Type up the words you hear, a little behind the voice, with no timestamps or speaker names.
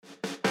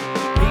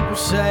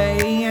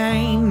say I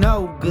ain't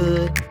no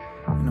good,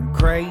 and I'm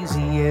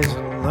crazy as a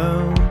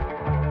loon.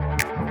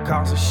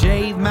 Cause I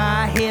shave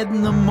my head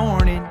in the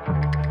morning,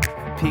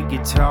 pick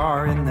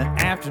guitar in the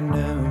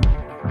afternoon.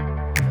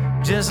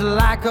 Just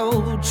like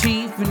old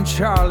Chief and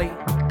Charlie,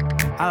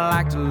 I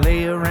like to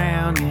lay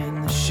around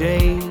in the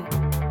shade.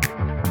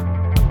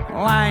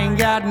 Well, I ain't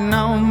got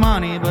no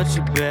money, but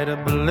you better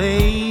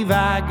believe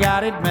I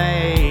got it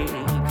made.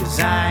 Cause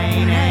I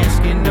ain't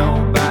asking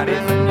nobody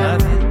for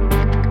nothing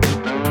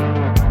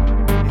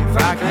if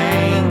I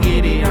can't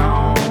get it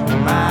on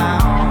my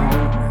own.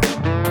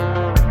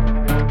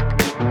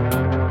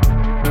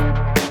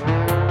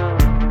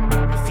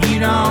 If you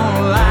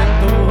don't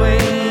like the way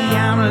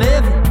I'm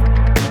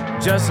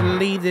living, just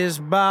leave this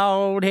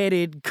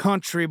bald-headed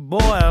country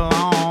boy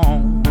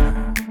alone.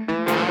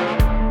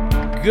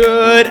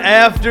 Good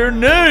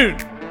afternoon.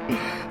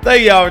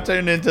 Thank y'all for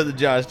tuning into the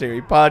Josh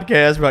Terry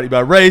Podcast, brought to you by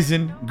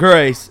Raisin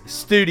Grace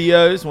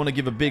Studios. Want to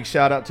give a big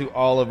shout out to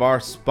all of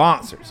our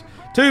sponsors: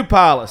 Two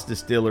Pilots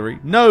Distillery,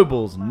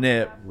 Nobles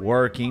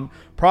Networking,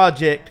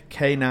 Project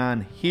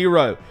K9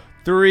 Hero,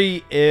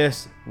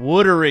 3S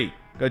Woodery.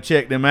 Go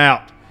check them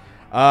out.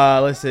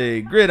 Let's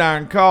see,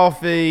 Gridiron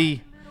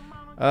Coffee.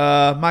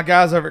 My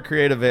guys over at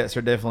Creative Vets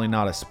are definitely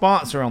not a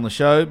sponsor on the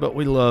show, but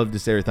we love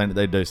just everything that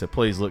they do, so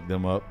please look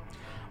them up.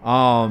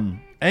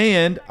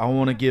 And I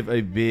want to give a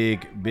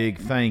big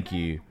thank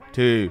you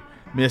to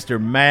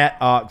Mr. Matt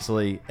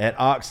Oxley at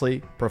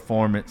Oxley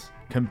Performance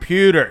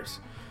Computers.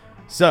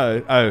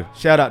 So,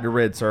 shout out to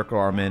Red Circle,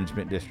 our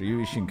management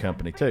distribution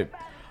company too.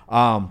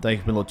 Thank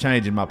you for a little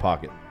change in my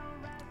pocket.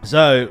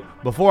 So,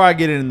 before I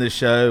get into this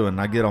show and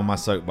I get on my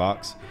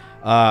soapbox,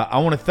 I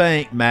want to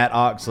thank Matt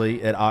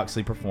Oxley at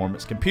Oxley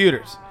Performance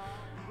Computers.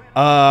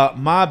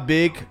 My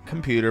big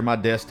computer, my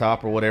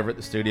desktop or whatever at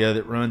the studio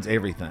that runs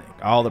everything.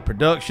 All the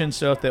production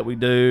stuff that we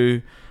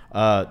do,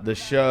 the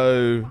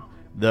show,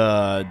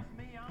 the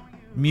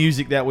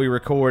music that we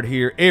record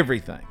here,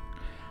 everything.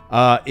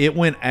 It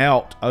went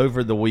out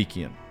over the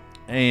weekend.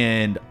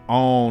 And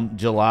on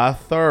July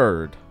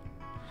 3rd,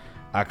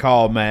 I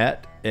called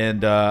Matt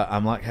and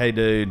I'm like, hey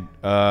dude,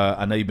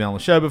 I know you've been on the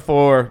show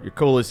before. You're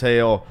cool as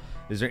hell.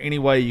 Is there any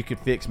way you could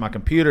fix my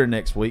computer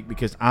next week?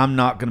 Because I'm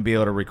not going to be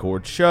able to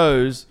record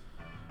shows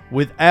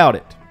without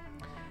it.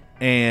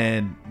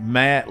 And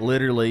Matt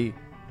literally,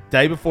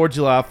 day before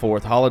July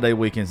 4th, holiday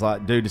weekend's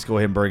like, dude, just go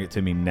ahead and bring it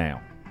to me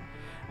now.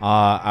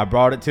 I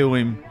brought it to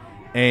him,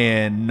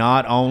 and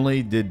not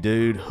only did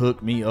dude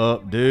hook me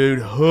up,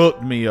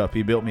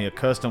 he built me a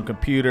custom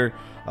computer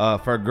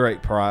for a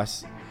great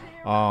price.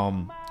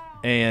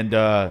 And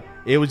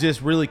it was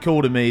just really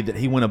cool to me that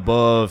he went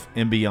above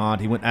and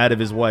beyond. He went out of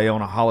his way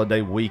on a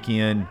holiday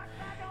weekend,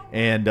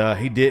 and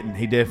he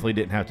definitely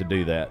didn't have to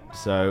do that.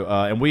 So,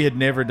 and we had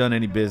never done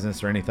any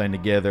business or anything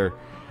together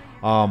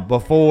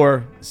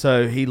before.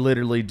 So he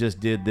literally just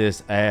did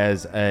this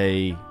as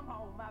a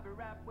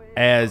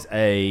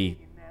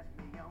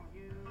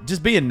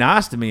just being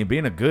nice to me and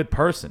being a good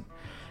person.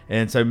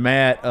 And so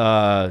Matt,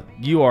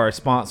 you are a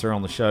sponsor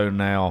on the show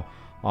now.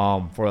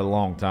 For a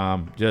long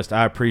time.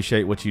 I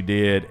appreciate what you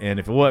did, and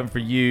if it wasn't for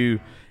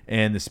you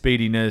and the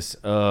speediness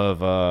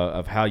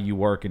of how you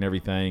work and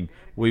everything,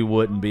 we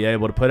wouldn't be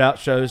able to put out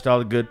shows to all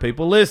the good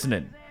people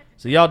listening.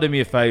 So y'all do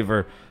me a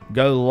favor,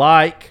 go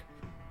like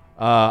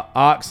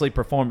Oxley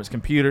Performance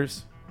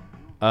Computers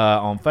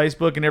on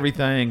Facebook and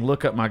everything.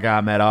 Look up my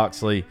guy Matt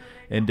Oxley,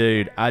 and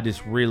dude, I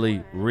just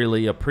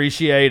really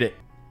appreciate it.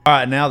 All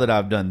right, now that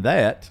I've done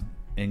that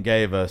and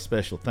gave a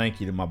special thank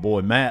you to my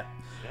boy Matt,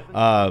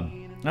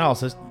 and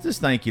also,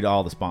 just thank you to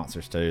all the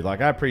sponsors, too.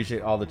 Like, I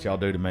appreciate all that y'all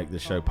do to make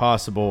this show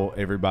possible.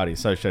 Everybody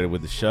associated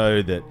with the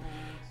show that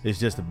is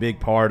just a big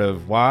part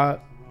of why,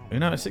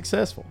 it's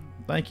successful.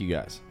 Thank you,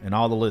 guys, and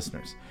all the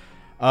listeners.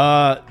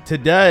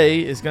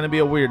 Today is going to be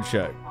a weird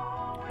show.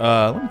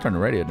 Let me turn the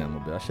radio down a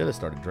little bit. I should have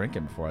started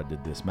drinking before I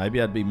did this.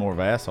 Maybe I'd be more of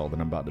an asshole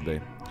than I'm about to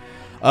be.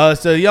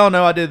 So, y'all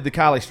know I did the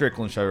Kylie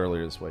Strickland show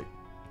earlier this week.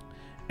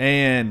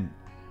 And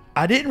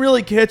I didn't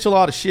really catch a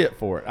lot of shit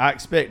for it. I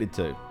expected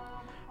to.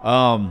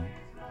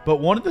 But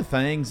one of the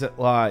things that,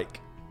 like,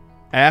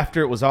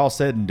 after it was all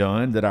said and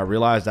done that I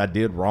realized I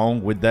did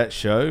wrong with that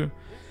show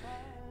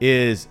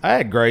is I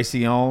had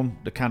Gracie on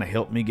to kind of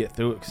help me get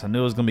through it because I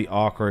knew it was going to be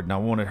awkward, and I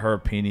wanted her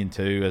opinion,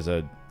 too, as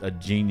a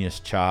genius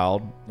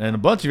child. And a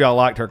bunch of y'all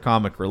liked her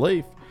comic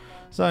relief.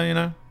 So,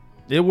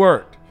 it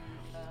worked.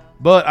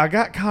 But I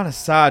got kind of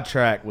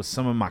sidetracked with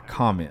some of my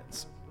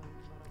comments.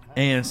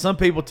 And some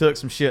people took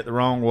some shit the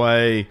wrong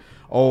way,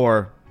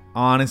 or,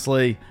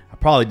 honestly, I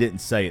probably didn't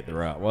say it the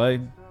right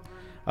way.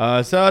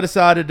 So I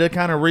decided to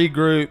kind of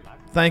regroup,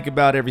 think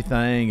about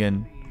everything,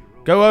 and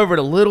go over it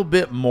a little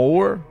bit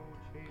more.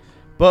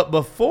 But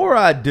before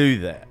I do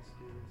that,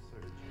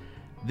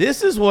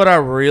 this is what I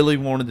really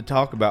wanted to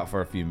talk about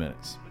for a few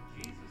minutes.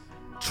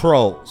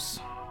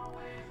 Trolls.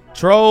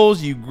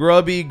 Trolls, you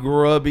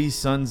grubby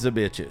sons of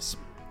bitches.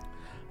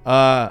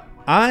 I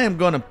am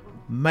going to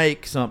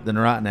make something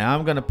right now.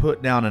 I'm going to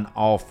put down an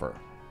offer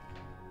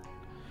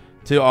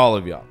to all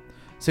of y'all.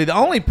 See, the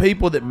only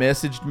people that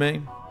messaged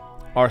me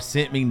or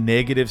sent me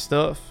negative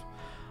stuff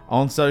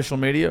on social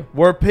media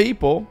were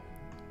people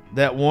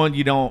that, one,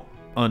 you don't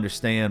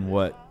understand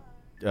what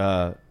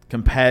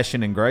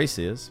compassion and grace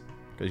is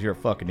because you're a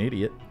fucking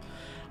idiot.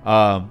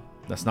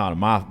 That's not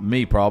a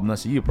me problem.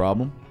 That's a you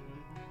problem.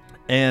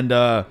 And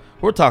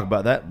we'll talk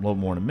about that a little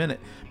more in a minute.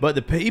 But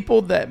the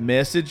people that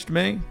messaged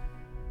me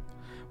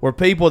were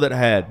people that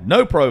had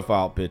no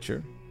profile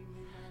picture,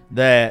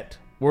 that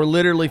were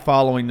literally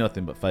following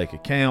nothing but fake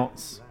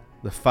accounts,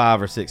 the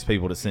 5 or 6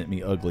 people that sent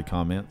me ugly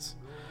comments.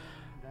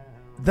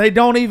 They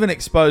don't even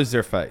expose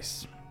their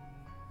face.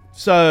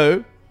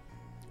 So,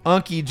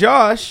 Unky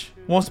Josh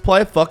wants to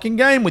play a fucking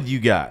game with you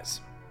guys.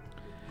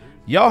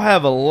 Y'all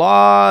have a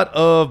lot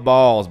of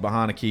balls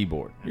behind a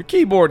keyboard. You're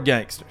keyboard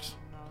gangsters.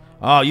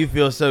 Oh, you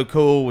feel so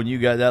cool when you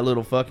got that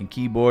little fucking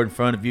keyboard in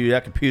front of you,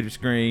 that computer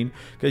screen,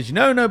 because you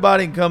know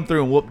nobody can come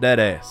through and whoop that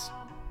ass.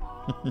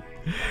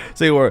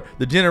 See, where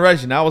the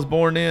generation I was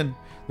born in,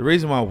 the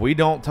reason why we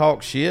don't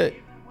talk shit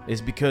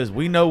is because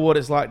we know what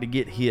it's like to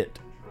get hit.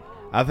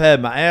 I've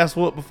had my ass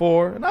whooped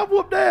before, and I've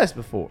whooped ass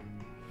before.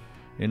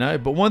 You know,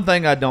 but one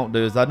thing I don't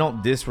do is I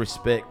don't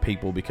disrespect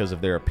people because of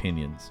their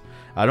opinions.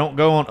 I don't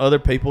go on other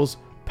people's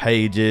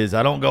pages.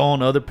 I don't go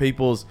on other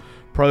people's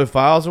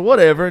profiles or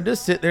whatever and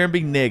just sit there and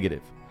be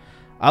negative.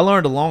 I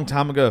learned a long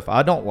time ago, if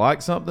I don't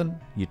like something,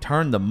 you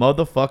turn the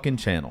motherfucking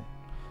channel.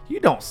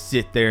 You don't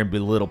sit there and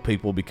belittle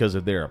people because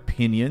of their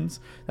opinions.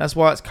 That's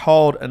why it's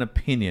called an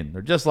opinion.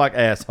 They're just like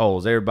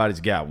assholes.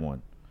 Everybody's got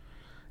one.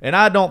 And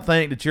I don't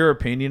think that your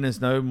opinion is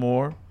no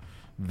more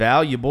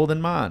valuable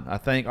than mine. I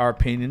think our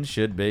opinions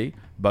should be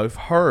both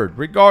heard,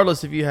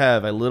 regardless if you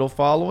have a little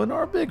following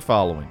or a big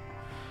following,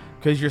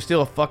 because you're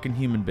still a fucking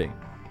human being.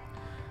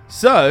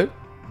 So,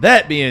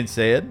 that being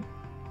said,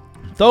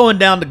 throwing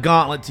down the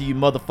gauntlet to you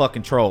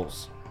motherfucking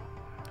trolls.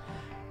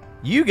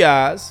 You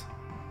guys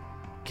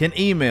can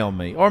email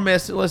me or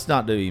message. Let's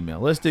not do email.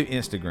 Let's do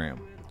Instagram.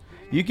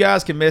 You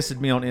guys can message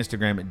me on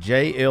Instagram at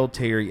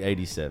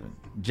JLTerry87.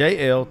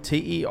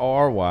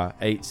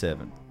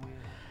 JLTERY87.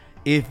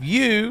 If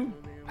you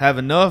have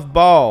enough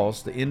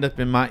balls to end up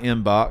in my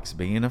inbox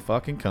being a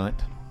fucking cunt,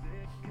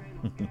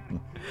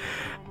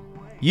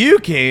 you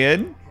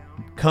can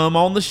come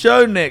on the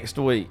show next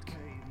week.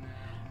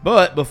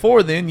 But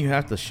before then, you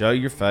have to show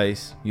your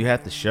face. You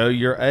have to show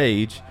your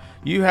age.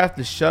 You have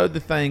to show the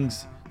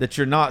things that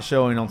you're not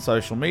showing on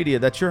social media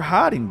that you're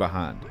hiding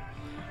behind.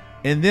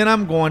 And then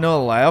I'm going to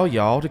allow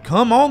y'all to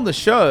come on the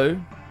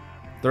show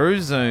through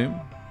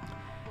Zoom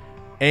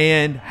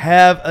and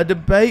have a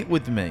debate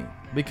with me.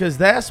 Because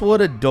that's what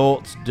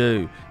adults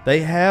do. They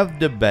have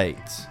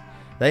debates.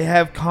 They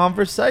have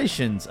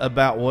conversations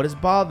about what is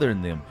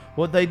bothering them,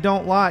 what they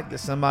don't like that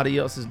somebody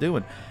else is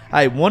doing.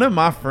 Hey, one of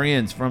my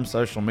friends from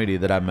social media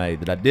that I made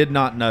that I did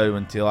not know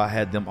until I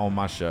had them on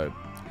my show.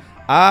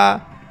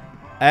 I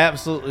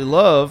absolutely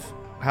love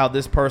how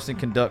this person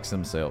conducts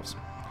themselves.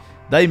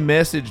 They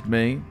messaged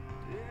me,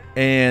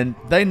 and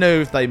they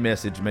knew if they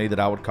messaged me that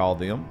I would call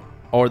them,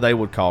 or they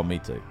would call me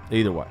too.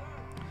 Either way.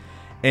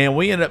 And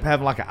we ended up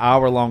having like an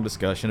hour-long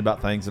discussion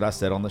about things that I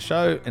said on the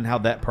show and how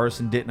that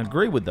person didn't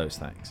agree with those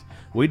things.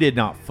 We did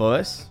not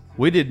fuss.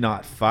 We did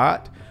not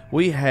fight.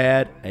 We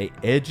had an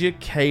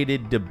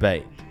educated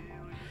debate.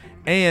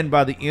 And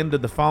by the end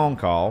of the phone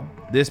call,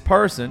 this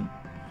person,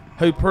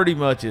 who pretty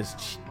much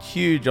is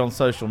huge on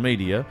social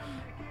media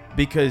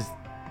because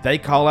they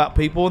call out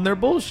people and their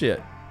bullshit.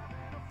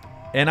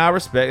 And I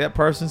respect that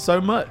person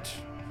so much,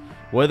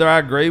 whether I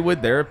agree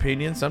with their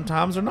opinion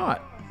sometimes or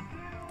not.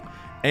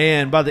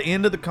 And by the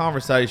end of the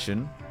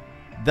conversation,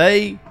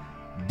 they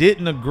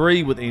didn't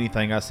agree with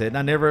anything I said. And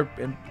I never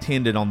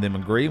intended on them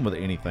agreeing with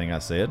anything I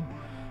said.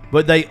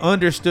 But they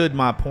understood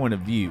my point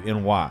of view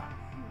and why.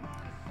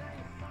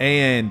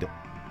 And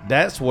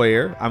that's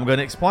where I'm going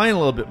to explain a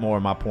little bit more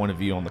of my point of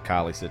view on the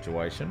Kylie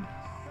situation.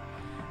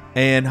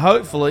 And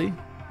hopefully,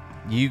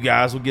 you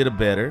guys will get a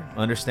better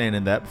understanding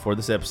of that before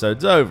this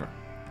episode's over.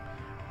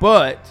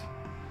 But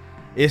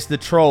it's the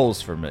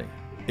trolls for me.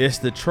 It's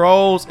the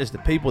trolls. It's the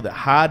people that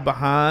hide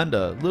behind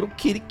a little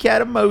kitty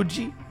cat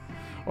emoji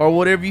or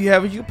whatever you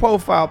have as your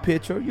profile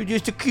picture. You're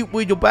just a cute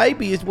little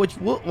baby is what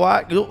you look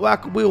like. You look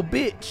like a real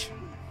bitch.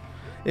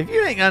 If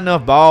you ain't got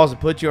enough balls to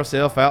put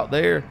yourself out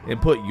there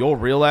and put your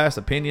real ass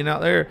opinion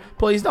out there,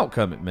 please don't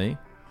come at me,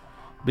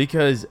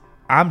 because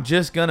I'm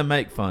just going to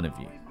make fun of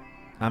you.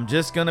 I'm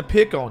just going to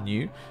pick on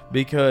you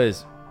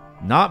because,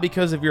 not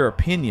because of your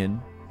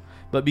opinion,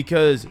 but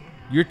because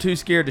you're too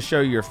scared to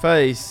show your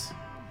face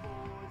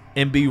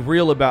and be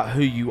real about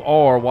who you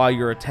are while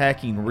you're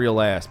attacking real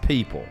ass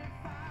people.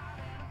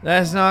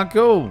 That's not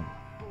cool.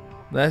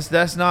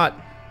 That's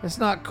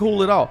not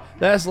cool at all.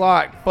 That's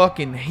like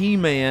fucking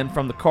He-Man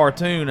from the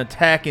cartoon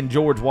attacking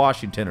George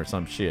Washington or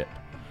some shit.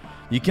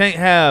 You can't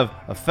have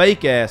a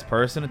fake ass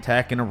person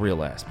attacking a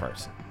real ass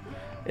person.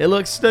 It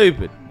looks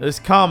stupid. It's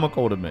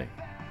comical to me.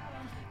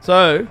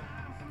 So,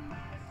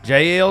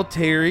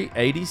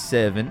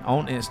 JLTerry87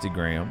 on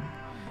Instagram.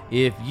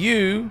 If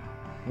you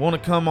want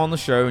to come on the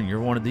show and you're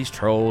one of these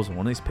trolls, one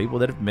of these people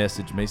that have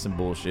messaged me some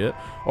bullshit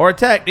or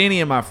attacked any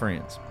of my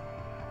friends,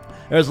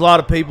 There's a lot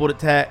of people that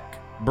attack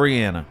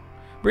Brianna.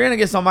 Brianna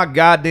gets on my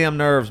goddamn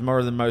nerves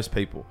more than most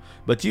people.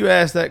 But you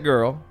ask that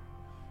girl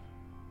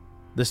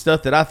the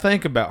stuff that I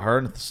think about her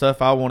and the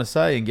stuff I want to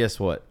say, and guess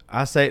what?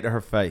 I say it to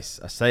her face.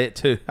 I say it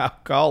to, I'll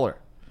call her.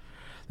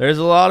 There's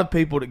a lot of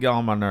people that get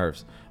on my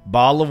nerves.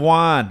 Bottle of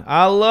wine.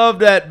 I love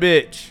that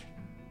bitch.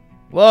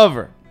 Love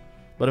her.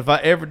 But if I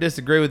ever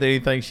disagree with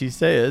anything she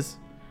says,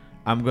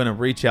 I'm going to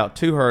reach out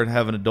to her and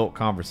have an adult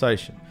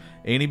conversation.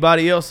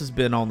 Anybody else has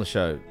been on the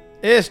show.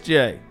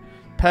 SJ,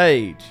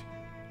 Paige,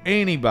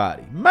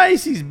 anybody.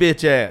 Macy's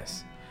bitch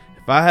ass.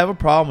 If I have a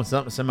problem with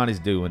something somebody's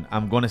doing,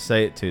 I'm going to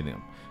say it to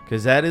them.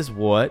 Because that is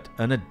what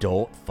an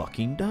adult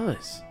fucking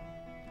does.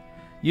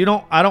 I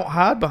don't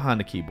hide behind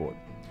the keyboard.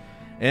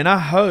 And I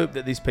hope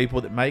that these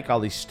people that make all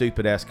these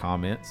stupid ass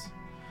comments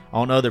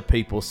on other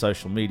people's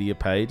social media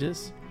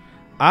pages,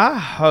 I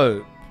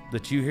hope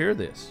that you hear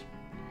this.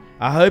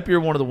 I hope you're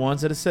one of the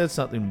ones that has said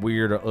something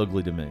weird or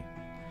ugly to me.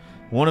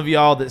 One of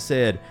y'all that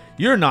said,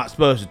 you're not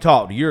supposed to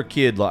talk to your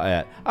kid like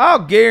that. I'll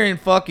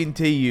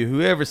guarantee you,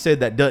 whoever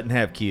said that doesn't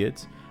have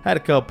kids. I had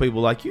a couple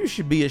people like, you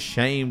should be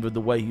ashamed of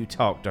the way you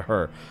talk to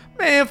her.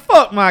 Man,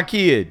 fuck my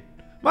kid.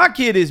 My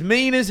kid is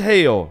mean as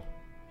hell.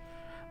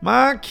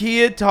 My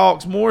kid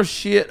talks more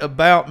shit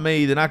about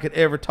me than I could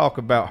ever talk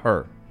about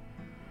her.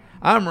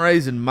 I'm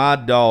raising my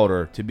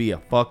daughter to be a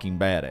fucking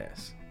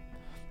badass.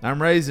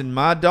 I'm raising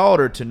my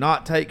daughter to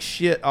not take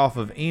shit off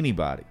of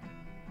anybody.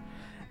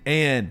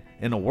 And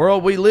in the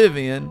world we live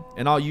in,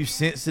 and all you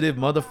sensitive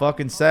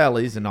motherfucking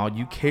Sallys and all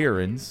you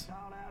Karens,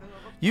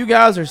 you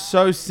guys are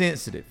so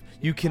sensitive.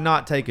 You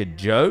cannot take a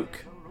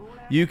joke.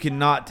 You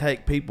cannot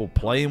take people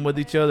playing with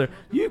each other.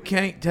 You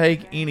can't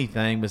take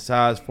anything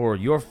besides for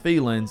your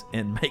feelings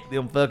and make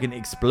them fucking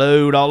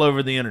explode all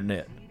over the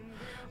internet.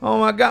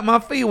 Oh, I got my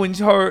feelings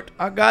hurt.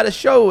 I gotta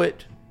show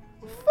it.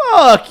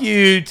 Fuck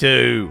you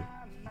too.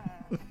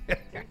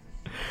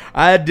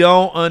 I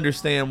don't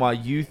understand why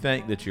you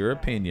think that your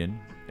opinion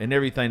and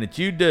everything that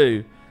you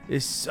do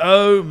is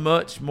so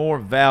much more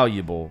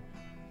valuable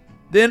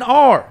than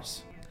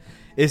ours.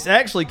 It's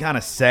actually kind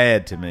of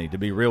sad to me, to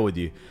be real with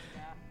you.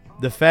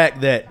 The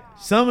fact that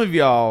some of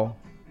y'all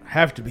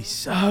have to be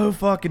so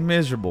fucking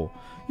miserable.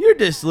 You're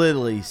just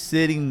literally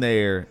sitting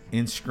there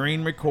in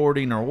screen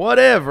recording or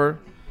whatever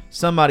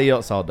somebody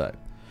else all day.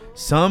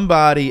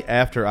 Somebody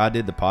after I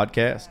did the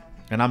podcast,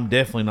 and I'm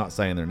definitely not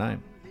saying their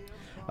name,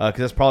 because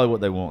that's probably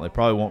what they want. They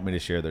probably want me to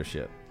share their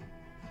shit.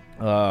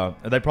 They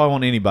probably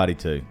want anybody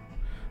to.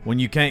 When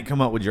you can't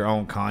come up with your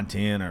own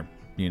content or,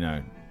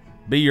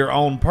 be your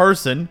own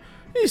person,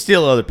 you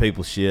steal other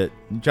people's shit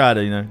and try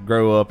to,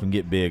 grow up and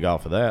get big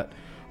off of that.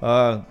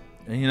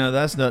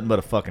 That's nothing but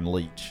a fucking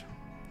leech.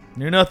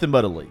 You're nothing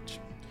but a leech.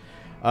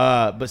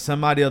 But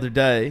somebody the other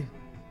day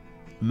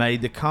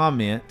made the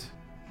comment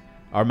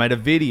or made a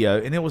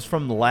video, and it was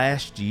from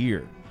last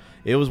year.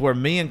 It was where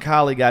me and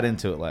Kylie got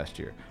into it last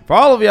year. For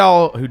all of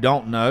y'all who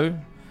don't know,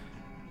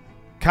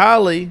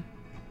 Kylie,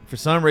 for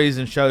some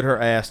reason, showed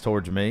her ass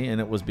towards me, and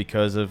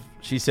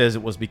she says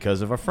it was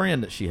because of a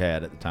friend that she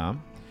had at the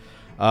time.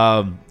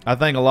 I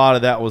think a lot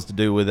of that was to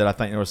do with it. I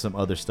think there was some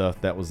other stuff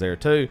that was there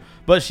too.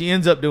 But she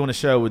ends up doing a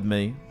show with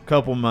me a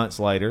couple months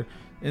later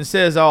and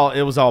says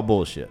it was all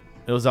bullshit.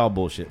 It was all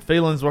bullshit.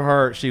 Feelings were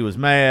hurt. She was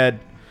mad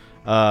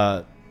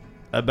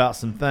about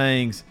some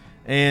things,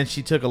 and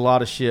she took a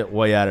lot of shit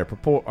way out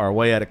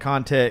of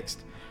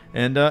context.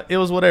 And it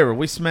was whatever.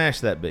 We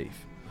smashed that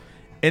beef.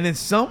 And then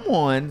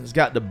someone's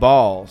got the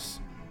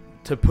balls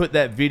to put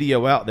that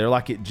video out there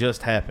like it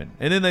just happened.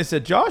 And then they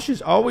said, Josh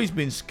has always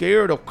been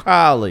scared of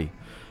Kylie.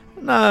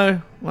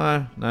 No.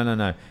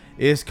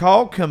 It's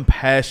called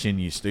compassion,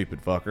 you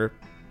stupid fucker.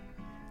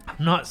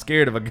 I'm not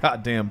scared of a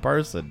goddamn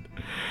person.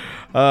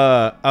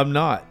 I'm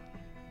not.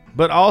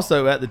 But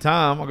also at the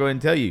time, I'll go ahead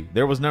and tell you,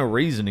 there was no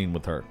reasoning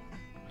with her.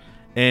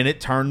 And it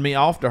turned me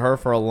off to her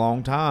for a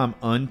long time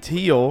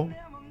until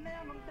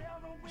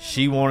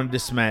she wanted to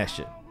smash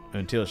it.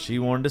 Until she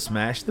wanted to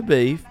smash the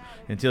beef.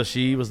 Until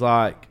she was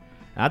like,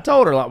 I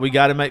told her, we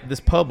got to make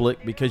this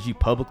public because you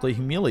publicly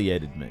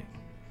humiliated me.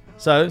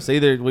 So it's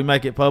either we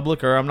make it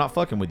public or I'm not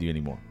fucking with you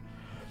anymore.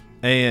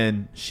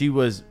 And she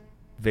was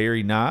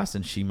very nice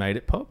and she made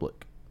it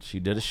public.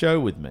 She did a show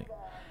with me.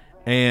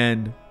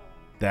 And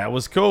that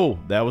was cool.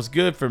 That was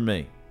good for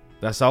me.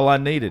 That's all I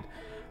needed.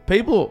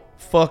 People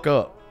fuck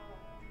up.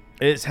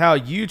 It's how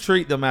you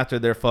treat them after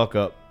their fuck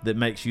up that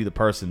makes you the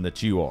person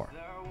that you are.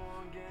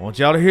 I want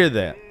y'all to hear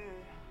that.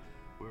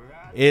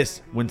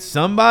 It's when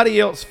somebody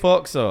else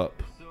fucks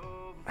up,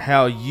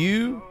 how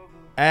you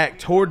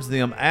act towards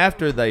them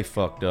after they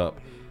fucked up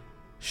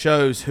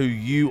shows who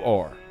you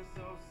are,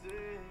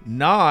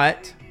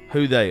 not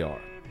who they are.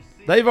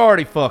 They've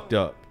already fucked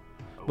up.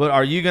 But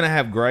are you going to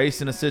have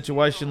grace in a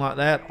situation like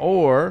that?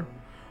 Or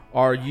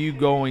are you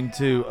going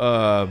to,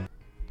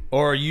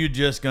 or are you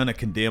just going to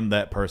condemn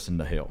that person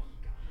to hell?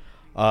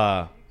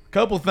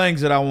 Couple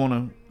things that I want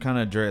to kind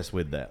of address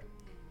with that.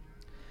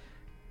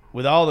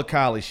 With all the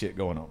Kylie shit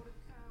going on.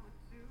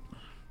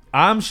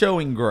 I'm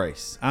showing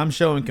grace. I'm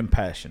showing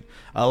compassion.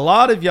 A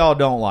lot of y'all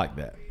don't like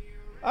that.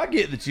 I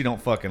get that you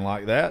don't fucking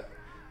like that.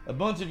 a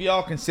bunch of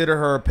y'all consider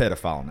her a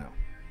pedophile now.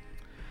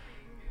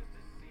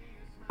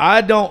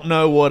 I don't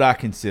know what I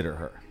consider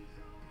her,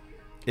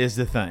 is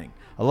the thing.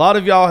 A lot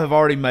of y'all have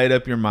already made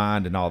up your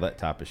mind and all that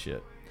type of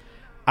shit.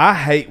 I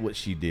hate what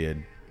she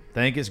did.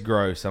 Think it's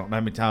gross. I don't know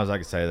how many times I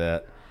can say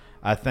that.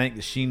 I think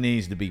that she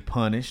needs to be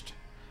punished.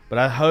 But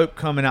I hope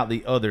coming out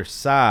the other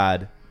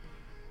side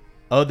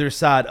of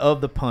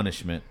the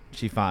punishment,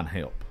 she finds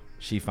help.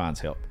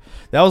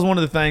 That was one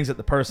of the things that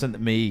the person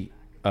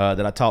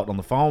that I talked on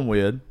the phone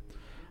with,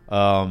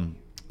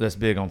 that's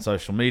big on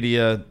social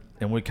media,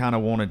 and we kind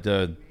of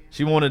wanted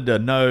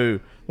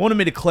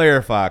me to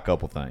clarify a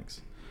couple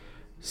things.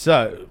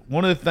 So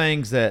one of the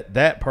things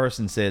that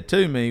person said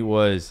to me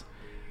was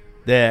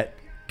that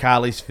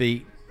Kylie's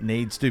feet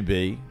needs to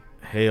be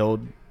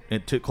held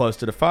and took close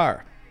to the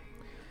fire.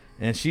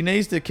 And she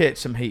needs to catch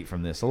some heat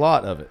from this, a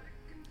lot of it.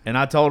 And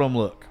I told him,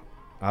 look,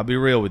 I'll be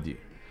real with you.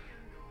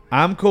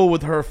 I'm cool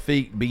with her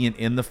feet being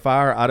in the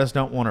fire. I just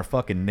don't want her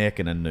fucking neck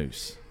in a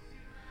noose.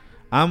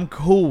 I'm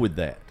cool with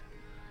that.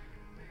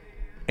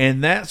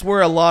 And that's where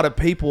a lot of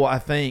people, I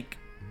think,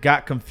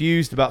 got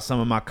confused about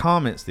some of my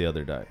comments the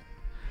other day.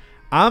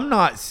 I'm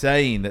not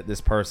saying that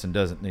this person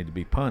doesn't need to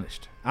be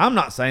punished. I'm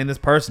not saying this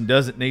person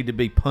doesn't need to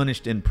be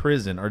punished in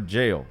prison or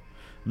jail.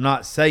 I'm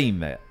not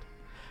saying that.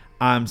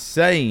 I'm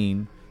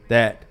saying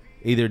that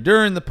either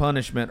during the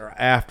punishment or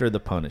after the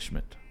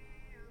punishment,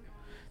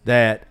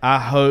 that I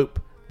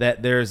hope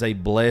that there's a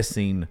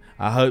blessing.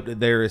 I hope that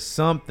there is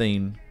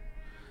something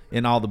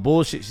in all the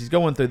bullshit she's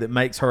going through that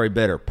makes her a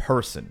better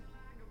person.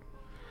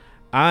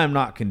 I am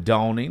not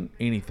condoning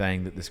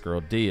anything that this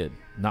girl did.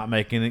 Not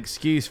making an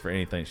excuse for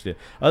anything she did.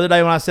 Other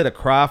day when I said a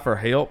cry for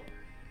help,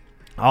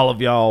 all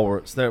of y'all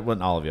were, there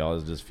wasn't all of y'all, it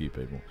was just a few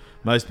people.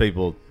 Most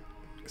people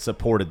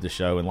supported the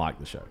show and liked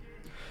the show.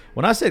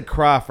 When I said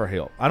cry for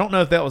help, I don't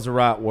know if that was the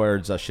right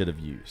words I should have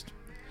used.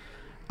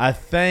 I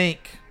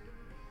think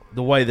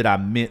the way that I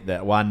meant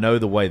that, well, I know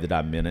the way that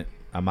I meant it,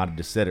 I might have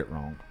just said it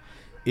wrong,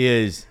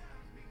 is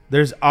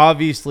there's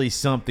obviously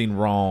something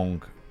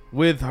wrong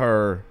with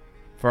her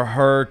for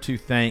her to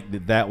think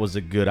that that was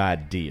a good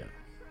idea.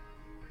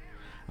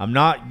 I'm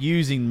not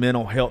using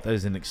mental health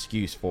as an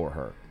excuse for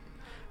her.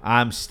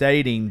 I'm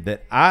stating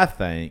that I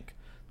think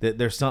that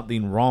there's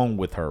something wrong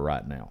with her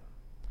right now.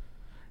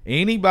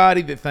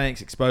 Anybody that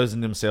thinks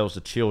exposing themselves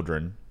to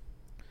children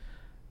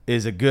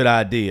is a good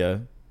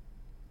idea,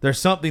 there's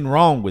something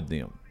wrong with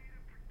them.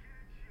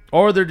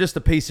 Or they're just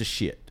a piece of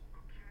shit.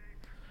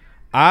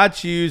 I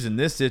choose in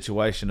this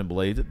situation to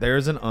believe that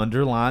there's an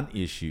underlying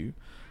issue.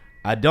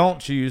 I don't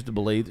choose to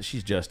believe that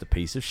she's just a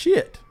piece of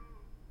shit.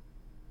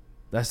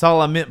 That's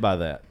all I meant by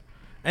that.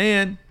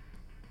 And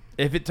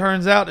if it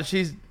turns out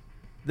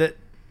that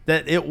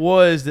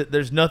that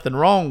there's nothing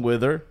wrong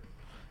with her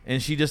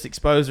and she just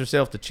exposed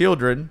herself to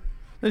children,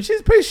 then she's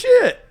a piece of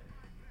shit.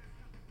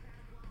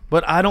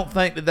 But I don't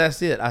think that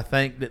that's it. I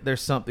think that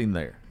there's something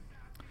there.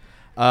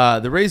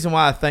 The reason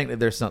why I think that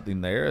there's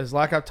something there is,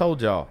 like I've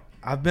told y'all,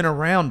 I've been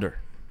around her.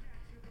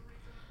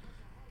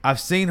 I've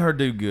seen her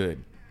do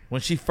good. When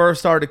she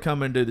first started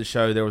coming to do the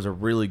show, there was a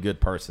really good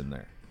person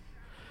there.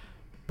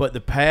 But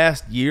the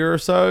past year or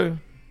so,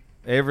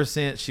 ever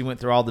since she went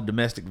through all the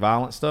domestic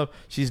violence stuff,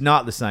 she's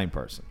not the same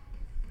person.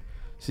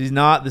 She's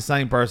not the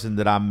same person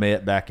that I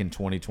met back in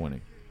 2020.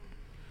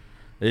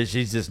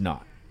 She's just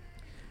not.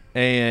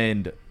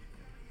 And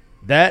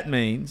that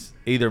means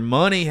either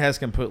money has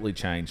completely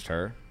changed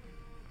her,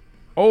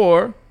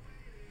 or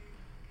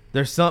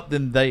there's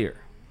something there.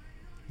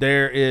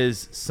 There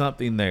is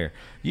something there.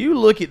 You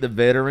look at the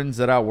veterans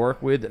that I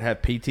work with that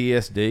have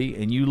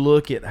PTSD, and you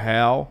look at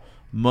how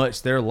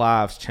much their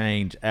lives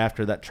change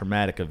after that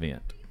traumatic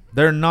event.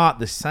 They're not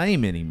the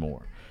same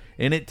anymore.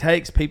 And it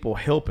takes people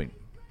helping.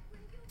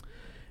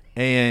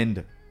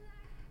 And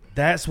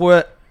that's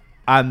what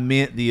I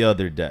meant the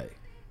other day.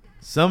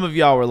 Some of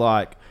y'all were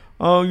like,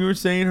 oh, you were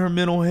saying her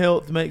mental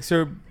health makes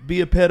her be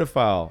a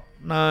pedophile.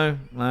 No,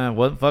 I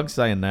wasn't fucking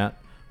saying that.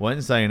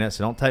 Wasn't saying that,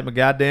 so don't take my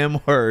goddamn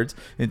words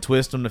and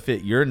twist them to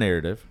fit your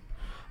narrative.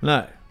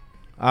 No,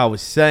 I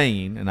was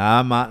saying, and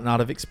I might not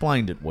have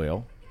explained it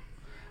well,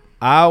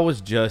 I was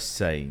just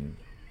saying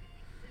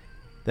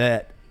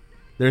that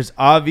there's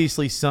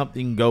obviously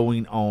something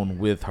going on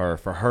with her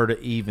for her to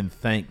even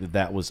think that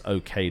that was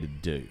okay to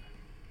do.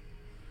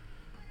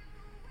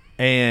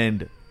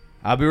 And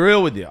I'll be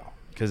real with y'all,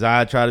 because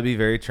I try to be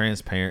very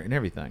transparent and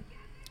everything.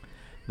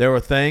 There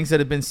were things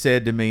that have been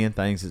said to me and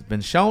things that's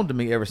been shown to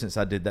me ever since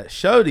I did that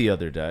show the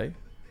other day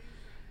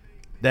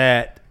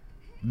that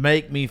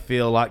make me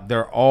feel like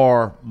there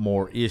are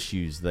more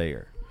issues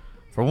there.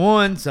 For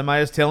one,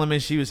 somebody was telling me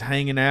she was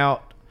hanging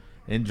out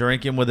and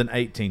drinking with an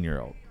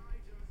 18-year-old.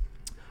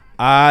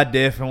 I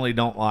definitely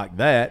don't like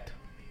that.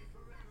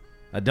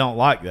 I don't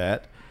like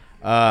that.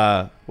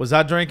 Was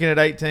I drinking at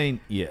 18?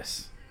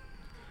 Yes.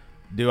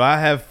 Do I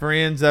have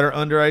friends that are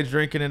underage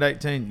drinking at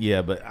 18?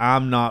 Yeah, but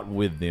I'm not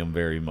with them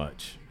very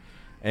much.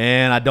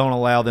 And I don't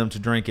allow them to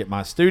drink at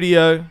my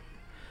studio.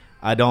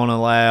 I'm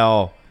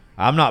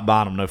not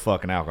buying them no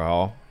fucking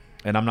alcohol.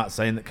 And I'm not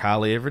saying that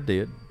Kylie ever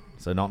did.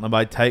 So don't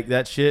nobody take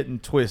that shit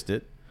and twist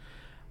it.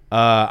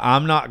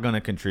 I'm not going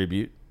to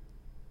contribute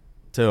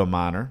to a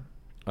minor.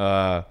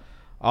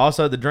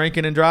 Also, the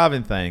drinking and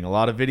driving thing. A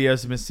lot of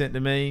videos have been sent to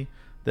me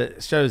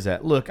that shows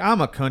that. Look,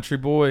 I'm a country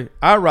boy.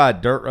 I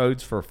ride dirt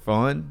roads for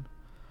fun.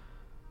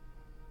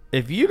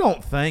 If you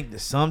don't think that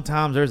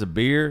sometimes there's a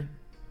beer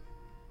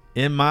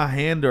in my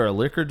hand or a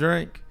liquor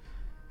drink,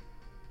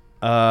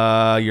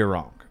 you're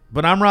wrong.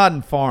 But I'm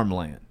riding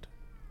farmland.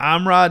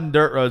 I'm riding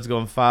dirt roads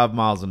going 5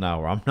 miles an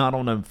hour. I'm not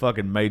on them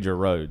fucking major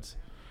roads.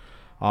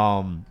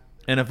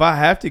 And if I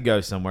have to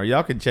go somewhere,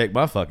 y'all can check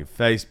my fucking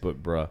Facebook,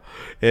 bro.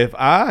 If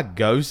I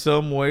go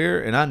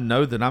somewhere and I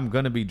know that I'm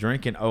going to be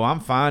drinking,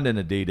 I'm finding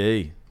a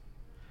DD.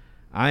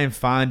 I am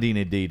finding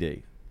a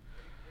DD.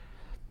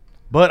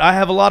 But I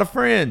have a lot of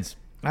friends.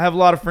 I have a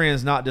lot of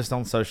friends, not just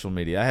on social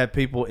media. I have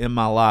people in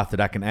my life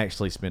that I can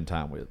actually spend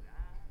time with.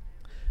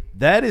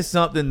 That is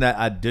something that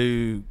I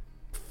do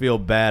feel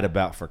bad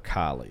about for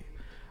Kylie.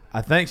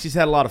 I think she's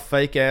had a lot of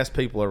fake-ass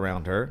people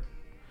around her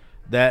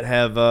that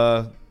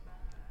have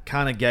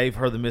kind of gave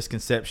her the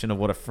misconception of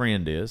what a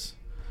friend is.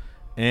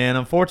 And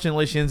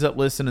unfortunately, she ends up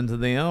listening to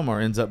them or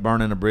ends up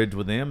burning a bridge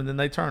with them, and then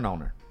they turn on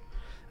her.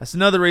 That's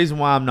another reason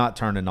why I'm not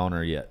turning on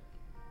her yet.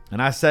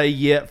 And I say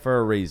yet for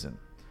a reason.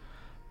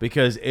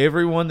 Because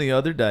everyone the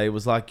other day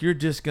was like, you're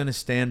just going to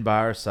stand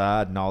by her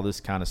side and all this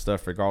kind of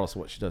stuff regardless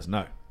of what she does.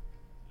 No.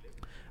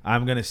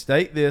 I'm going to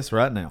state this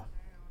right now.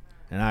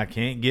 And I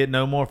can't get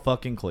no more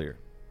fucking clear.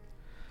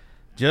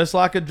 Just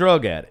like a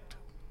drug addict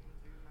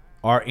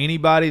or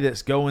anybody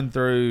that's going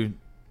through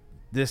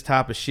this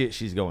type of shit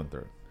she's going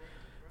through,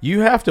 you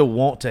have to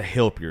want to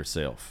help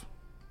yourself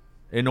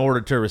in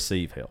order to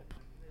receive help.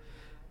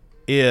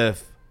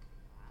 If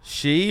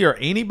she or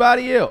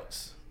anybody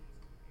else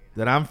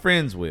that I'm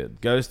friends with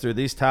goes through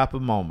these type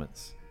of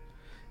moments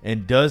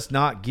and does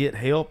not get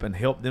help and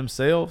help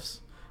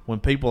themselves when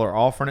people are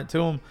offering it to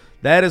them,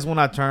 that is when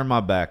I turn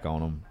my back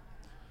on them.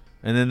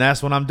 And then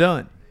that's when I'm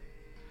done.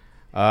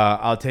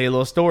 I'll tell you a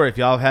little story. If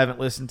y'all haven't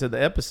listened to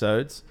the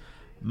episodes,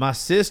 my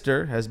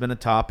sister has been a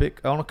topic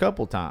on a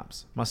couple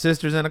times. My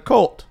sister's in a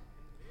cult.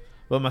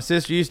 But my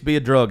sister used to be a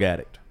drug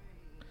addict.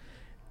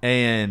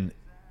 And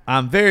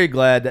I'm very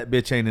glad that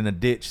bitch ain't in a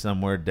ditch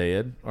somewhere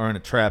dead or in a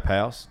trap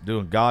house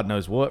doing God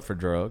knows what for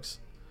drugs.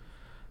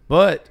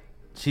 But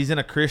she's in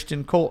a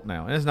Christian cult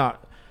now. And it's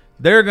not,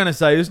 they're going to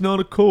say it's not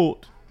a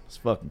cult. It's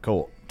a fucking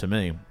cult to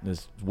me.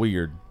 It's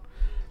weird.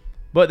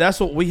 But that's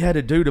what we had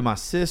to do to my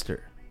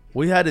sister.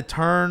 We had to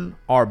turn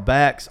our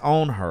backs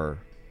on her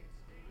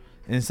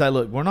and say,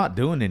 look, we're not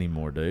doing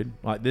anymore, dude.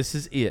 Like, this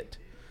is it.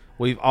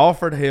 We've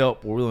offered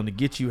help. We're willing to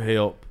get you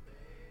help.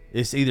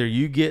 It's either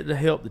you get the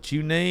help that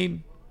you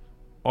need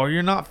or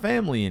you're not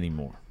family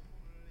anymore.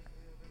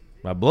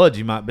 By blood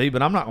you might be,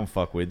 but I'm not going to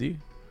fuck with you.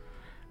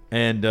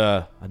 And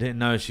I didn't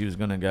know she was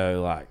going to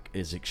go like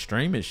as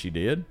extreme as she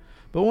did.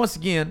 But once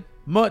again,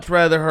 much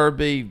rather her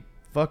be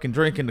fucking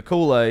drinking the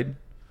Kool-Aid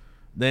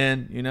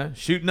than,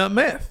 shooting up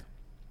meth.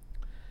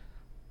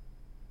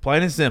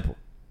 Plain and simple.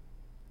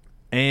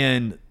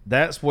 And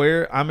that's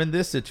where I'm in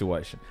this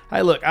situation.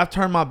 Hey, look, I've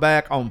turned my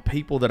back on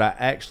people that I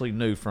actually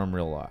knew from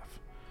real life.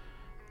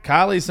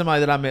 Kylie's somebody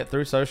that I met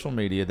through social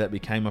media that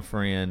became a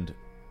friend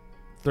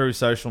through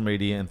social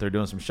media and through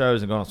doing some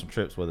shows and going on some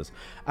trips with us.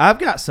 I've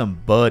got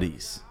some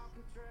buddies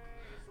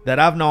that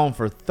I've known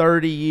for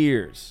 30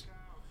 years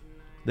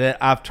that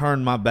I've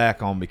turned my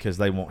back on because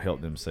they won't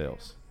help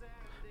themselves.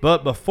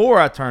 But before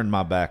I turned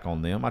my back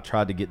on them, I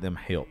tried to get them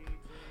help.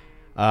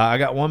 I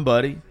got one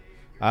buddy.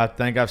 I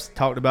think I've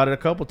talked about it a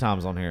couple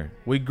times on here.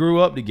 We grew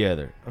up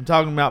together. I'm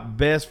talking about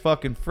best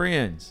fucking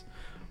friends.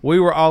 We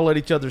were all at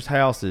each other's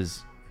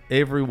houses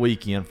every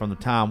weekend from the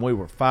time we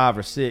were 5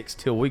 or 6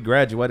 till we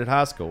graduated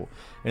high school.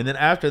 And then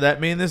after that,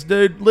 me and this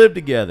dude lived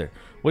together.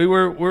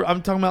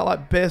 I'm talking about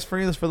like best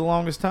friends for the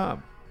longest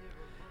time.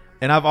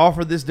 And I've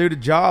offered this dude a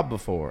job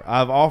before.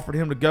 I've offered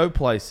him to go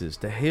places,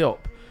 to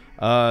help,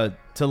 to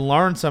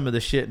learn some of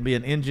the shit and be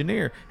an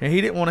engineer. And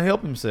he didn't want to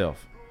help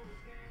himself.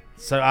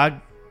 So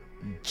I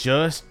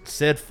just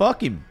said,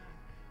 fuck him.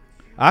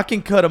 I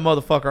can cut a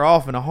motherfucker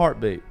off in a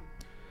heartbeat.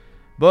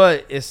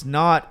 But it's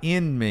not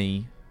in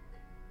me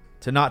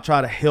to not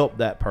try to help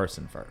that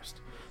person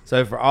first.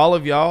 So for all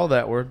of y'all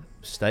that were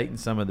stating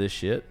some of this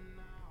shit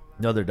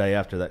the other day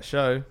after that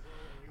show,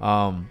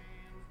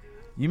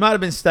 you might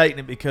have been stating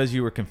it because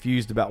you were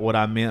confused about what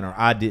I meant or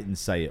I didn't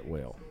say it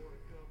well.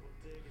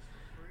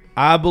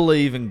 I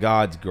believe in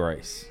God's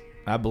grace.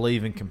 I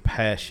believe in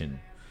compassion.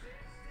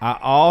 I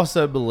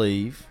also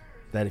believe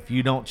that if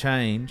you don't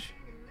change,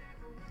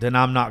 then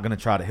I'm not going to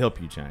try to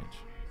help you change.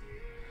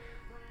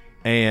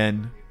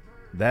 And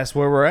that's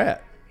where we're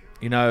at.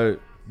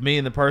 Me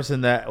and the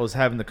person that was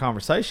having the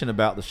conversation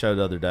about the show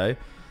the other day,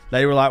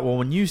 they were like, well,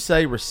 when you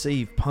say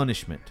receive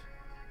punishment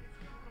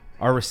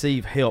or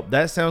receive help,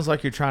 that sounds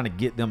like you're trying to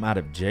get them out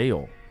of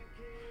jail.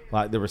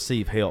 Like the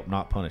receive help,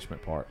 not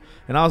punishment part.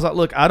 And I was like,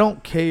 look, I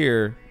don't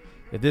care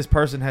if this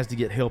person has to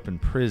get help in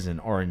prison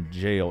or in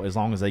jail as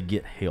long as they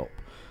get help.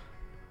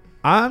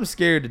 I'm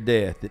scared to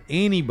death that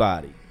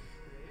anybody,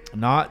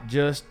 not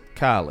just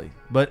Kylie,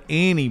 but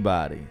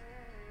anybody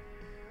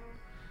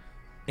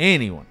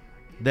anyone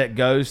that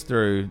goes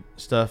through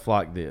stuff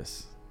like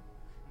this,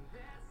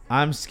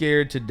 I'm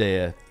scared to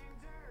death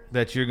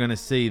that you're going to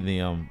see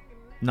them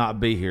not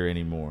be here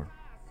anymore.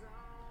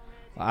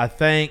 I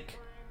think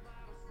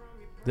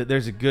that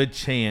there's a good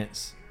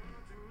chance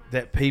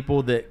that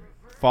people that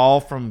fall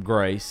from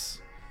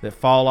grace, that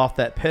fall off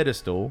that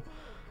pedestal,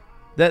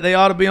 that they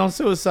ought to be on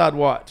suicide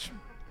watch.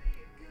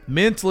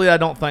 Mentally, I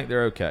don't think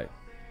they're okay.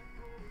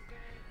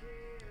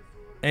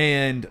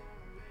 And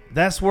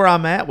that's where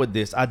I'm at with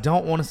this. I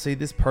don't want to see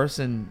this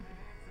person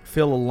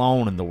feel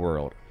alone in the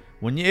world.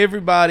 When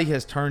everybody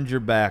has turned your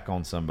back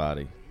on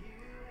somebody,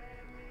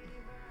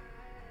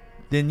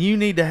 then you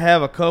need to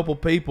have a couple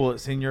people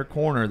that's in your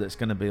corner that's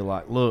going to be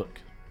like,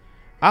 look,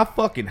 I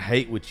fucking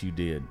hate what you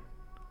did.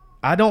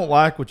 I don't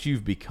like what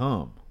you've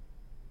become.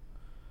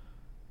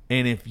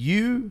 And if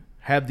you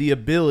have the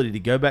ability to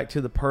go back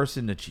to the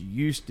person that you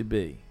used to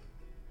be,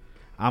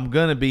 I'm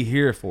going to be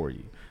here for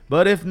you.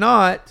 But if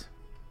not,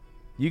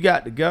 you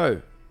got to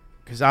go,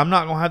 because I'm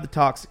not going to have the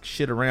toxic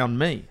shit around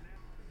me.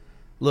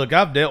 Look,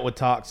 I've dealt with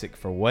toxic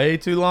for way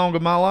too long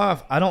in my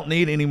life. I don't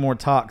need any more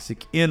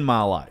toxic in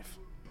my life.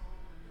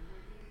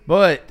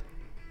 But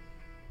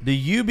do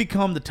you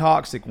become the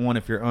toxic one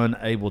if you're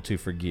unable to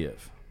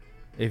forgive?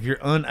 If you're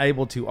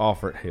unable to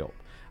offer help?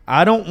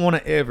 I don't want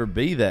to ever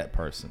be that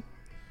person.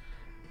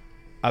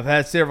 I've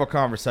had several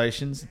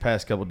conversations the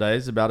past couple of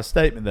days about a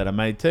statement that I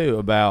made too,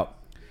 about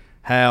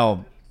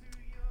how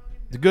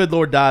the good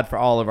Lord died for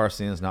all of our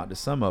sins, not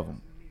just some of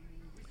them.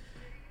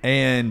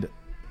 And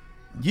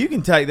you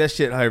can take that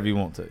shit however you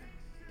want to.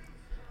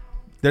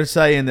 They're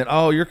saying that,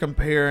 oh, you're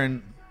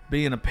comparing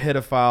being a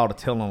pedophile to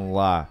telling a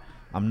lie.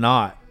 I'm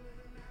not.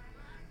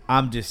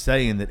 I'm just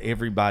saying that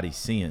everybody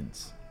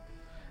sins.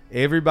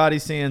 Everybody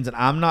sins, and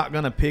I'm not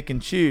going to pick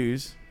and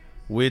choose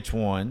which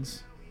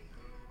ones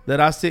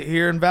that I sit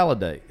here and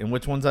validate and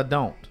which ones I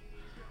don't.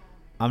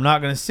 I'm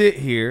not going to sit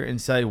here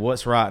and say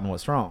what's right and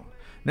what's wrong.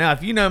 Now,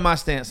 if you know my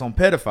stance on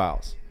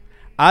pedophiles,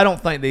 I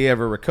don't think they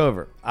ever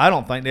recover. I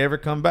don't think they ever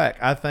come back.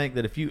 I think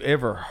that if you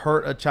ever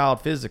hurt a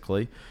child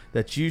physically,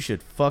 that you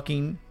should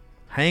fucking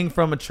hang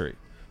from a tree.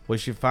 We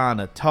should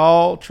find a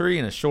tall tree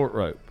and a short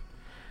rope.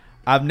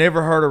 I've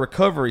never heard a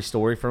recovery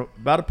story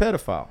about a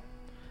pedophile.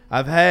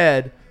 I've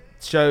had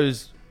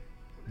shows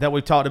that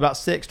we've talked about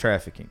sex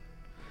trafficking,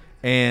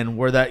 and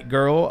where that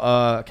girl,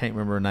 I can't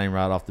remember her name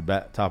right off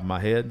the top of my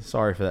head.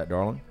 Sorry for that,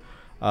 darling.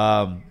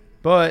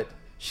 But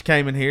she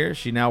came in here.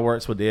 She now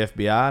works with the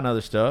FBI and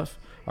other stuff,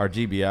 or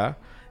GBI,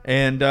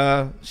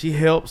 and she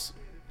helps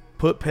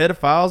put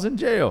pedophiles in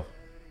jail.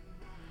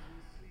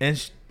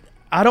 And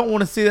I don't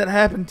want to see that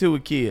happen to a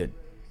kid.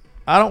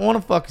 I don't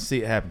want to fucking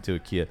see it happen to a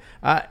kid.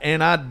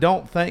 And I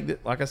don't think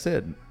that, like I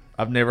said,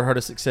 I've never heard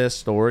a success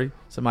story,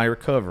 somebody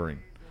recovering.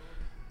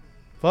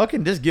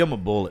 Fucking just give them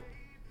a bullet.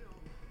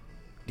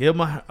 Give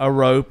them a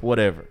rope,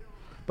 whatever.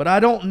 But I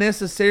don't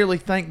necessarily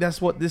think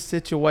that's what this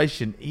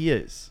situation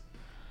is.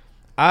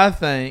 I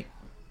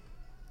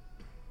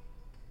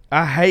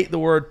hate the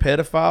word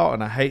pedophile,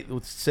 and I hate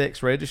the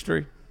sex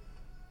registry.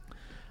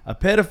 A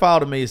pedophile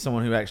to me is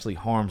someone who actually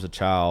harms a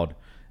child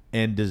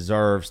and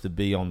deserves to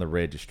be on the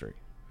registry.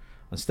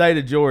 In the state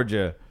of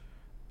Georgia,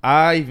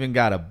 I even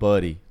got a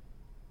buddy.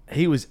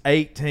 He was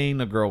 18,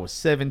 the girl was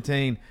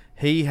 17.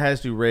 He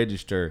has to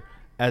register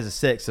as a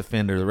sex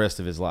offender the rest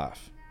of his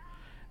life.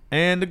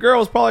 And the girl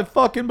was probably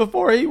fucking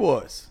before he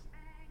was.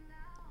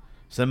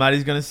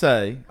 Somebody's going to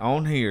say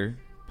on here,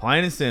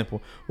 plain and simple,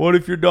 what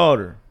if your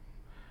daughter?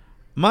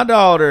 My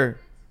daughter,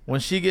 when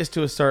she gets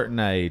to a certain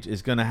age,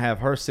 is going to have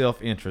her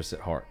self-interest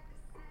at heart.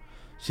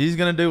 She's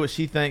going to do what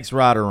she thinks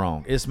right or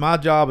wrong. It's my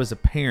job as a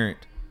parent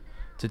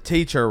to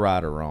teach her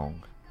right or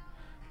wrong.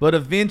 But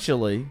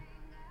eventually,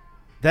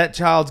 that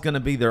child's going to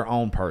be their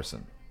own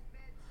person.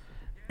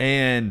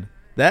 And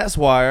that's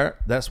where,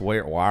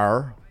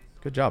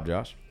 good job,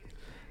 Josh.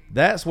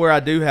 That's where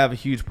I do have a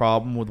huge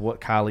problem with what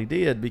Kylie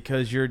did,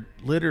 because you're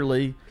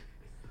literally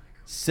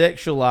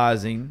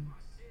sexualizing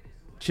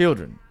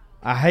children.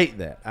 I hate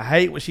that. I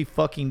hate what she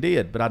fucking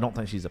did, but I don't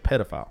think she's a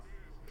pedophile.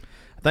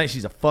 I think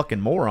she's a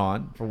fucking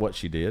moron for what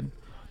she did.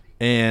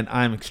 And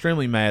I'm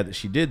extremely mad that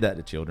she did that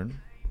to children.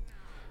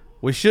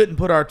 We shouldn't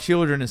put our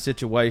children in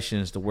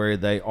situations to where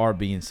they are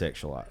being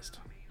sexualized.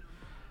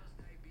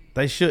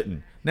 They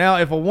shouldn't. Now,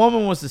 if a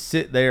woman was to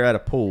sit there at a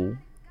pool,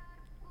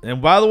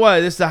 and by the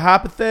way, this is a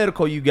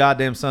hypothetical, you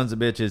goddamn sons of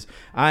bitches.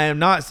 I am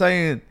not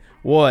saying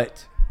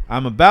what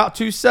I'm about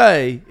to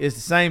say is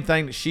the same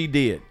thing that she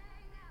did.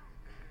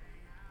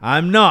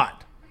 I'm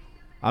not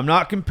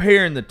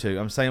comparing the two.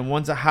 I'm saying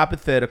one's a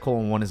hypothetical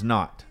and one is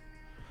not.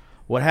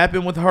 What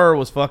happened with her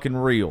was fucking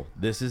real.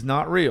 This is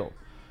not real.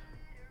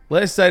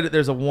 Let's say that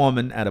there's a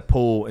woman at a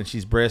pool and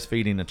she's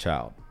breastfeeding a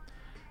child.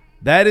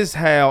 That is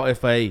how,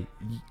 if a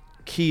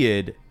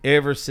kid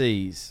ever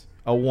sees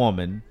a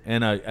woman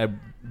and a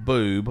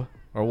boob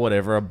or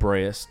whatever, a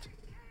breast,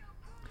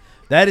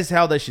 that is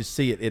how they should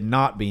see it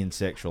not being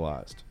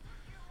sexualized.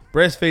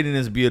 Breastfeeding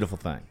is a beautiful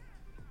thing.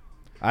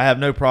 I have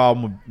no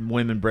problem with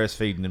women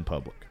breastfeeding in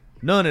public.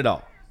 None at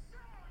all.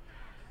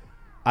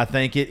 I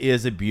think it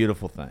is a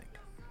beautiful thing.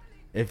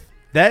 If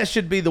that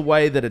should be the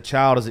way that a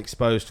child is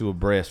exposed to a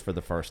breast for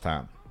the first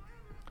time.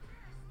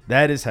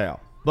 That is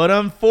how. But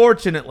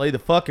unfortunately, the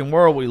fucking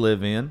world we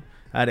live in,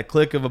 at a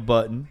click of a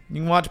button,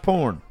 you can watch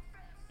porn.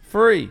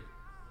 Free.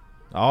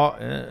 Oh,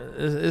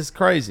 it's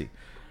crazy.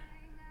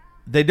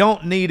 They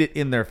don't need it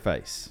in their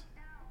face.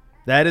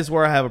 That is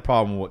where I have a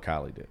problem with what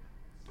Kylie did.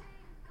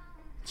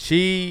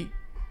 She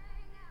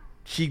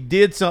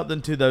did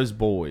something to those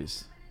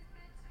boys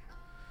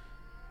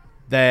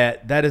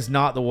that is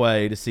not the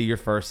way to see your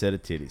first set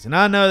of titties. And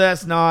I know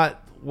that's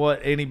not what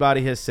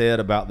anybody has said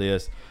about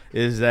this,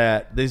 is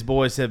that these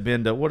boys have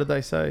been to, what did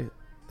they say?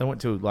 They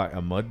went to like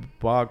a mud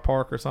bog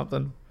park or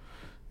something,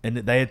 and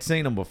they had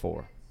seen them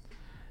before.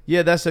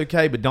 Yeah, that's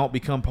okay, but don't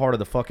become part of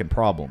the fucking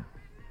problem.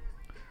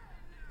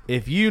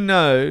 If you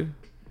know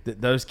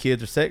that those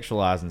kids are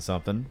sexualizing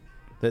something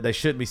that they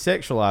shouldn't be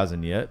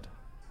sexualizing yet,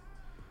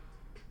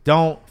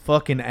 don't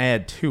fucking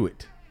add to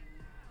it.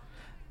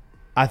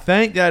 I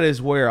think that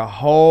is where a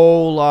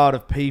whole lot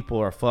of people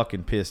are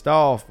fucking pissed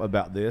off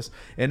about this.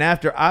 And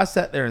after I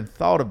sat there and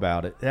thought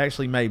about it, it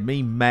actually made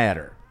me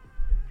madder.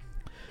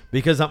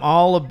 Because I'm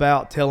all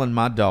about telling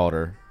my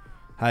daughter,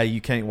 hey, you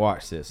can't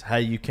watch this.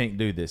 Hey, you can't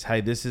do this. Hey,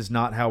 this is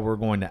not how we're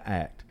going to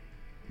act.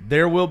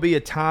 There will be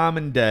a time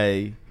and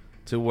day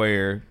to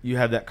where you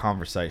have that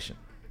conversation.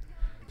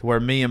 To where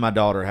me and my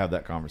daughter have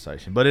that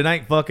conversation. But it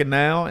ain't fucking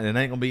now, and it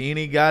ain't going to be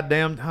any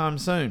goddamn time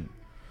soon.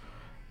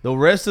 The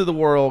rest of the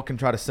world can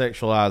try to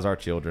sexualize our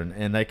children,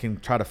 and they can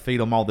try to feed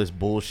them all this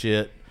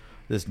bullshit,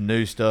 this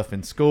new stuff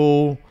in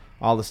school,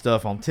 all the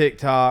stuff on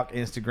TikTok,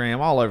 Instagram,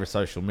 all over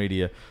social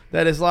media,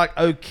 that is like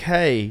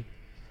okay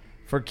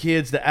for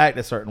kids to act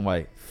a certain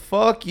way.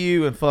 Fuck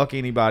you and fuck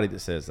anybody that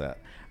says that.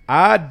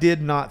 I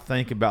did not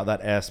think about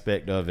that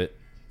aspect of it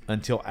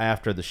until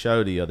after the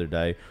show the other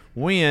day,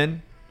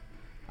 when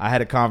I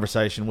had a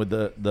conversation with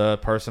the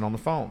person on the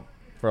phone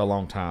for a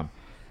long time.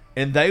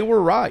 And they were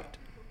right.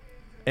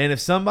 And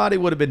if somebody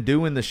would have been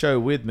doing the show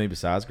with me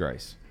besides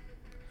Grace,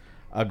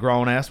 a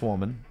grown-ass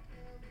woman,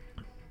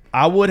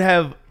 I would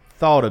have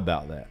thought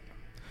about that.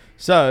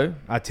 So,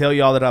 I tell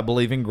y'all that I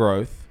believe in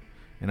growth,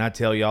 and I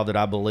tell y'all that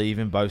I believe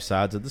in both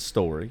sides of the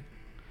story.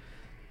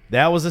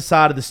 That was a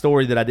side of the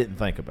story that I didn't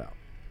think about.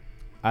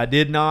 I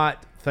did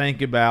not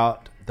think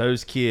about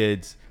those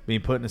kids being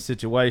put in a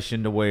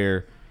situation to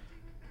where,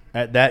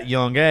 at that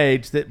young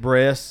age, that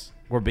breasts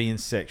were being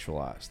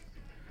sexualized.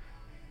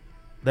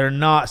 They're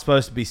not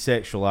supposed to be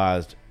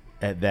sexualized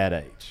at that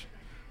age.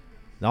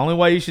 The only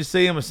way you should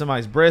see them is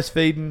somebody's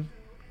breastfeeding,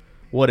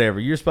 whatever.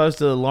 You're supposed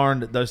to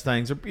learn that those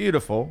things are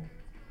beautiful,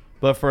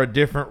 but for a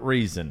different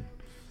reason.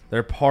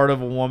 They're part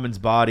of a woman's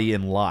body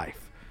in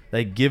life.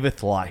 They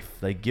giveth life.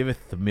 They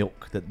giveth the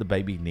milk that the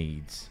baby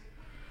needs.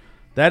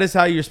 That is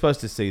how you're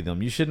supposed to see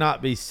them. You should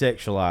not be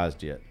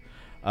sexualized yet.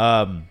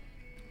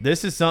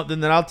 This is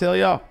something that I'll tell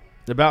y'all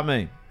about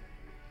me.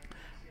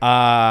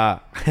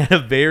 At a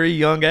very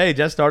young age,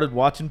 I started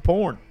watching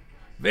porn.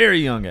 Very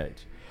young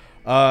age.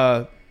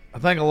 I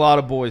think a lot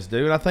of boys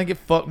do, and I think it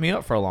fucked me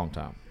up for a long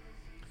time.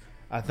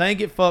 I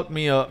think it fucked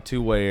me up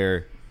to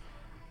where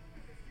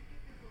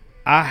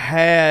I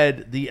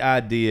had the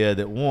idea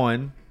that,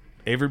 one,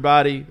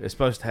 everybody is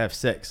supposed to have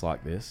sex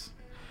like this.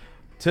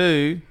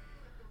 Two,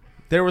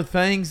 there were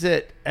things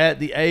that at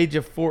the age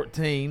of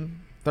 13,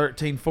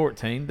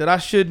 14, that I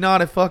should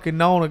not have fucking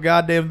known a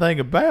goddamn thing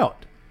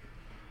about.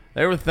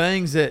 There were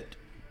things that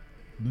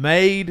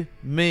made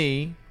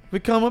me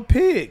become a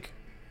pig.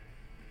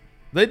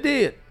 They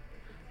did.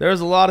 There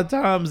was a lot of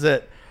times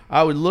that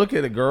I would look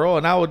at a girl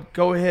and I would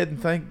go ahead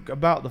and think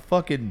about the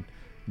fucking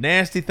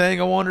nasty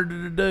thing I wanted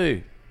her to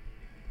do.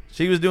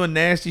 She was doing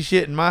nasty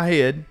shit in my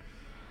head,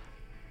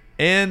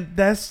 and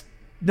that's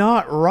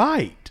not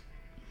right.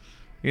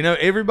 You know,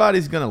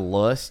 everybody's going to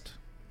lust.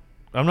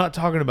 I'm not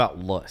talking about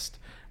lust.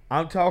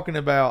 I'm talking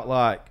about,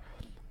 like,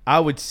 I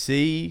would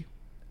see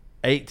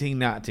 18,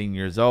 19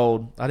 years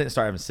old. I didn't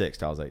start having sex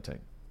till I was 18.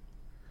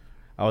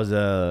 I was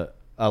a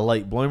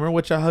late bloomer,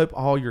 which I hope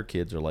all your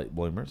kids are late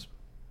bloomers.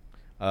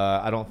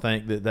 I don't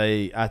think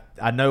that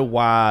I know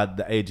why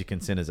the age of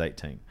consent is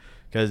 18.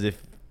 Because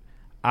if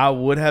I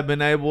would have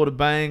been able to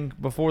bang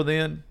before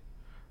then,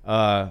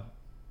 I'd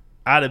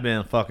have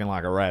been fucking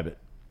like a rabbit.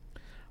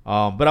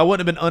 But I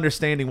wouldn't have been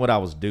understanding what I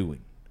was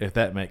doing, if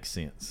that makes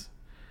sense.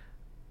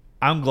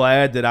 I'm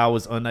glad that I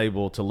was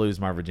unable to lose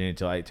my virginity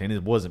until 18.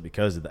 It wasn't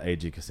because of the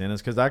age of consent.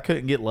 It's because I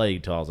couldn't get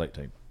laid till I was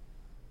 18.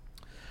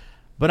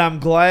 But I'm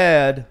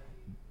glad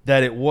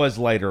that it was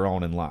later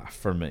on in life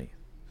for me,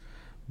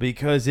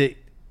 because it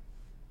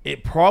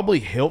probably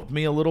helped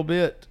me a little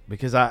bit,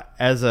 because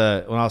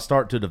when I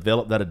start to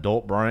develop that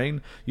adult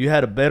brain, you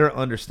had a better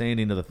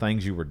understanding of the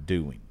things you were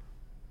doing.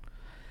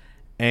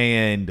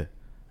 And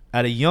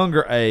at a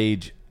younger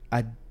age,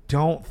 I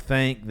don't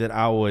think that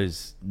I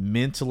was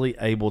mentally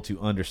able to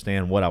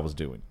understand what I was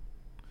doing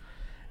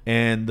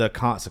and the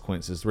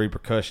consequences, the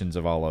repercussions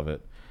of all of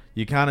it.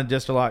 You kind of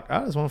just are like,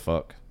 I just want to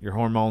fuck. Your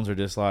hormones are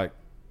just like,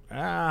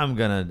 I'm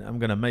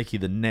gonna make you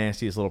the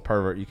nastiest little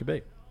pervert you could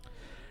be.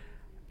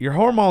 your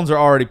hormones are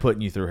already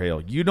putting you through hell.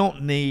 You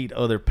don't need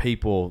other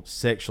people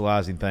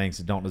sexualizing things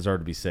that don't deserve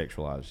to be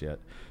sexualized yet.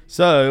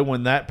 So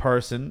when that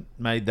person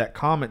made that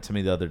comment to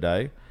me the other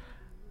day,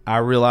 I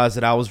realized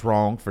that I was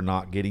wrong for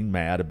not getting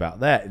mad about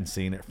that and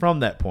seeing it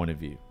from that point of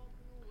view.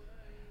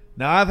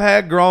 Now, I've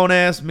had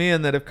grown-ass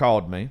men that have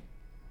called me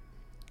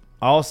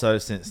also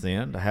since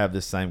then to have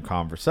this same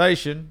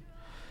conversation,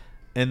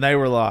 and they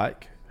were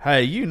like,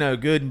 hey, you know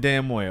good and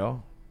damn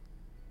well,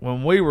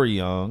 when we were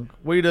young,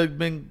 we'd have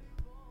been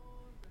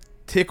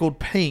tickled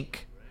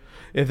pink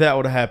if that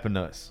would have happened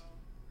to us.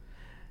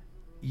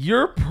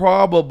 You're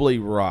probably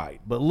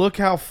right, but look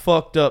how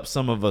fucked up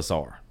some of us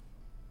are.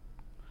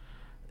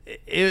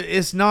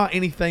 It's not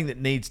anything that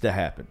needs to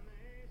happen.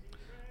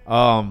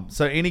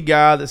 So any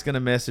guy that's going to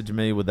message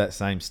me with that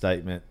same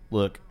statement,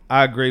 look,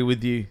 I agree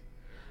with you.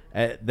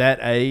 At that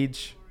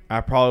age,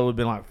 I probably would have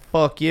been like,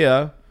 fuck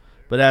yeah.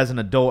 But as an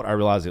adult, I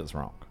realized it was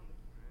wrong.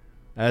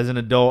 As an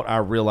adult, I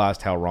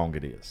realized how wrong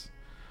it is.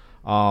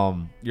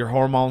 Your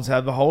hormones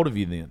have the hold of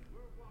you then.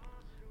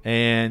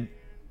 And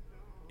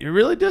you're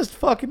really just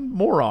fucking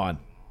moron.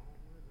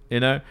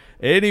 You know?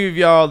 Any of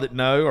y'all that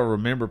know or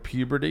remember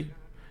puberty,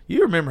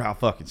 you remember how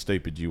fucking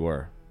stupid you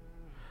were.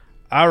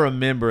 I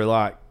remember,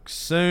 like,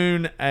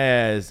 soon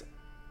as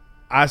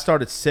I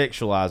started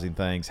sexualizing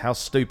things, how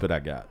stupid I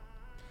got.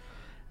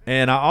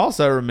 And I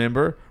also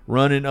remember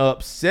running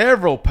up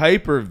several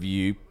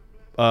pay-per-view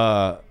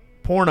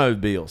porno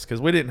bills because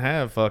we didn't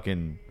have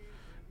fucking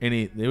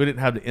we didn't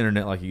have the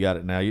internet like you got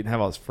it now. You didn't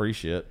have all this free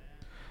shit.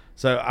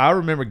 So I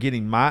remember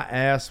getting my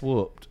ass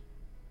whooped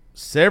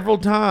several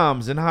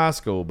times in high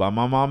school by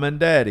my mom and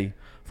daddy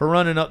for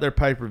running up their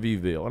pay-per-view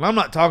bill. And I'm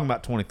not talking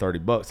about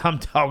 $20-$30. I'm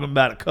talking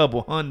about a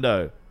couple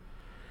hundo.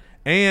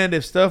 And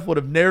if stuff would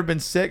have never been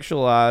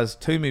sexualized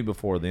to me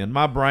before then,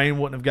 my brain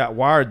wouldn't have got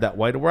wired that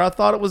way to where I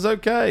thought it was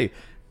okay.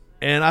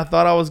 And I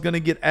thought I was going to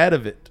get out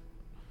of it.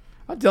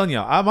 I'm telling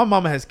y'all, my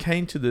mama has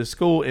came to the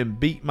school and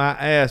beat my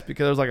ass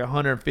because it was like a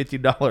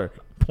 $150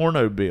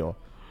 porno bill.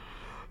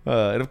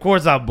 And of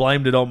course I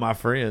blamed it on my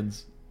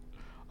friends.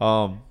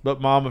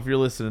 But Mom, if you're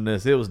listening to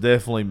this, it was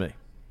definitely me.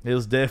 It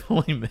was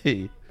definitely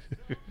me.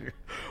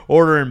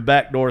 Ordering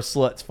backdoor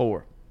sluts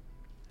for.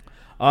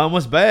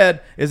 What's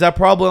bad is I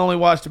probably only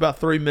watched about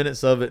 3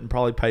 minutes of it and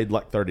probably paid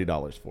like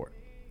 $30 for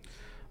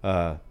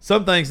it.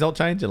 Some things don't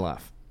change in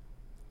life.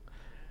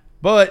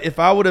 But if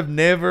I would have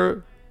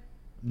never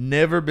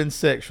been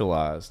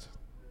sexualized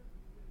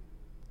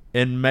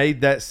and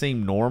made that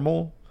seem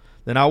normal,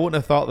 then I wouldn't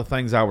have thought the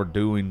things I was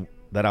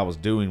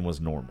doing was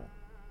normal.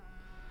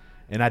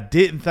 And I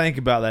didn't think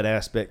about that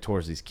aspect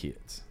towards these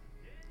kids.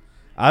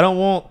 I don't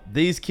want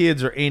these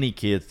kids or any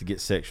kids to get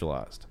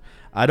sexualized.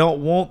 I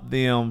don't want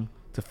them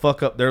to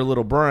fuck up their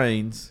little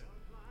brains.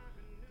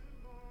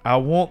 I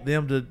want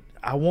them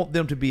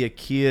to be a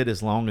kid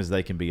as long as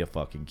they can be a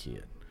fucking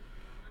kid.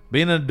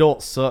 Being an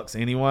adult sucks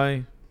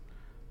anyway,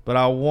 but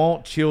I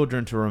want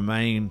children to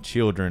remain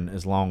children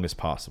as long as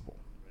possible.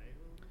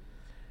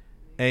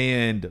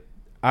 And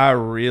I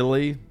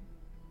really,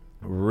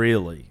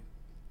 really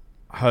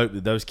hope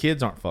that those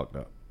kids aren't fucked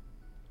up.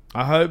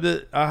 I hope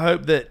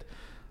that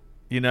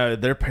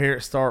their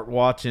parents start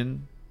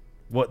watching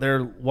what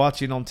they're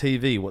watching on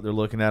TV, what they're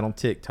looking at on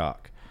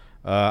TikTok.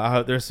 I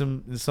hope there's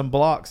some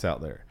blocks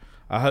out there.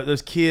 I hope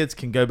those kids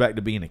can go back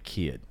to being a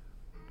kid.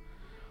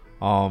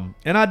 And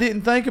I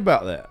didn't think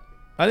about that.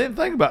 I didn't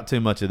think about too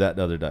much of that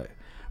the other day.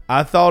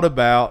 I thought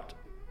about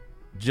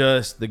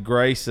just the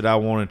grace that I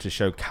wanted to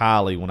show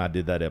Kylie when I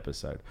did that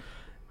episode.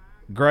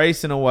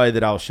 Grace in a way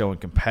that I was showing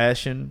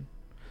compassion,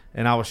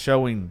 and I was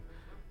showing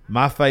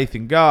my faith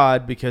in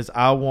God because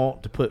I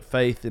want to put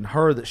faith in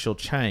her that she'll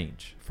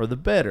change for the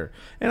better.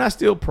 And I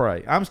still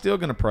pray. I'm still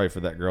going to pray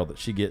for that girl that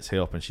she gets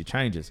help and she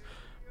changes.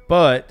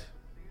 But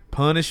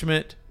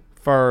punishment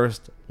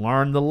first.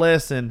 Learn the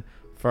lesson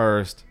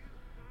first.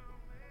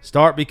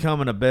 Start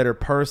becoming a better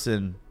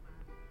person.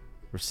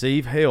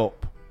 Receive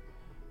help.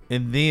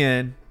 And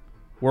then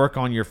work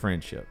on your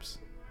friendships.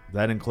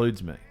 That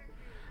includes me.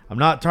 I'm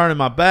not turning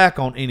my back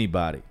on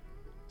anybody.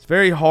 It's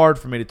very hard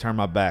for me to turn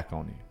my back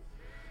on you.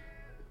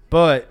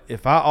 But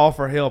if I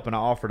offer help and I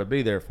offer to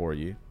be there for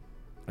you,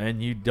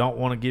 and you don't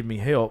want to give me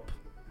help,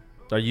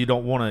 or you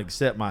don't want to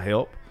accept my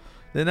help,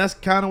 then that's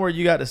kind of where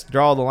you got to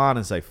draw the line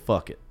and say,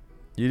 fuck it.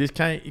 You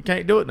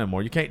can't do it no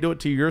more. You can't do it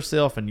to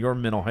yourself and your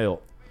mental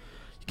health.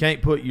 You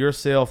can't put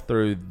yourself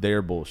through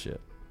their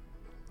bullshit.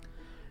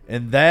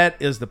 And that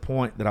is the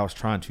point that I was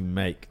trying to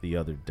make the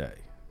other day.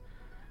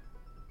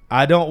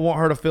 I don't want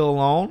her to feel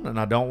alone, and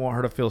I don't want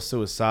her to feel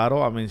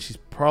suicidal. I mean, she's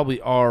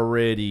probably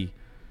already,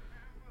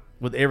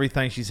 with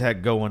everything she's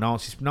had going on,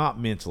 she's not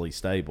mentally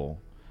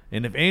stable.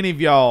 And if any of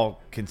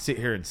y'all can sit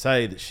here and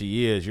say that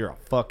she is, you're a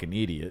fucking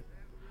idiot.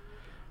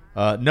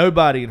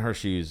 Nobody in her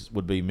shoes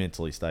would be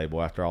mentally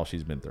stable after all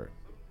she's been through.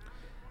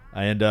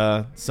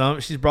 And some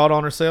she's brought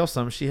on herself,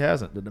 some she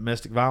hasn't. The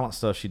domestic violence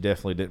stuff she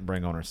definitely didn't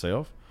bring on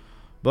herself.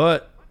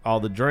 But all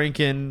the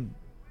drinking,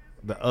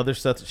 the other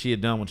stuff that she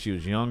had done when she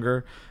was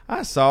younger,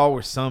 I saw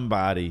where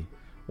somebody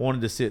wanted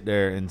to sit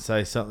there and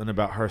say something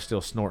about her still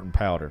snorting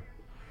powder.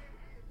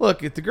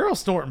 Look, if the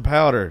girl's snorting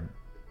powder,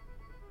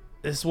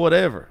 it's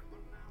whatever.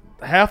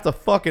 Half the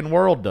fucking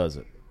world does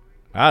it.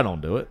 I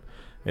don't do it.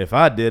 If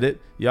I did it,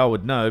 y'all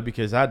would know,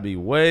 because I'd be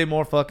way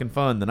more fucking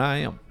fun than I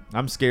am.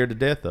 I'm scared to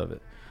death of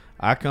it.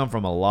 I come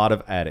from a lot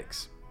of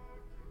addicts.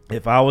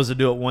 If I was to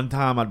do it one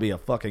time, I'd be a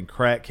fucking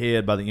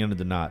crackhead by the end of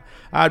the night.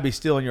 I'd be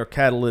stealing your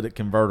catalytic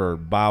converter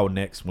by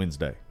next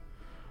Wednesday.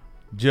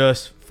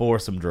 Just for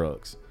some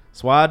drugs.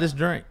 That's why I just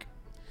drink.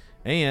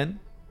 And,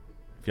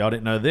 if y'all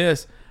didn't know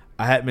this,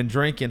 I hadn't been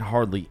drinking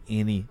hardly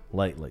any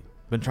lately.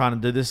 Been trying to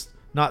do this,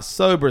 not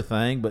sober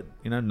thing, but,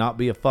 not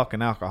be a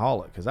fucking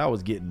alcoholic. Because I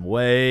was getting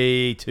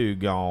way too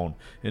gone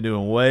and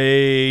doing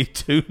way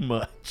too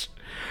much.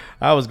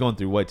 I was going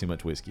through way too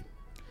much whiskey.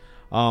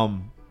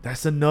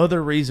 That's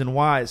another reason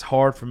why it's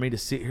hard for me to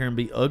sit here and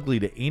be ugly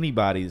to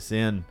anybody that's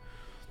in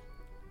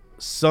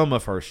some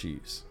of her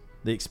shoes.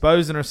 The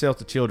exposing herself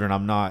to children,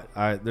 I'm not.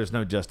 There's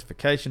no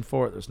justification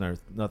for it.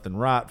 There's nothing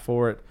right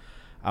for it.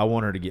 I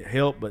want her to get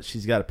help, but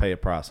she's got to pay a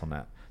price on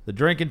that. The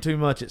drinking too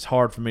much, it's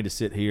hard for me to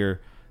sit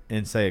here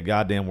and say a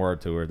goddamn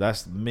word to her.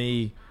 That's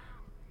me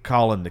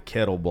calling the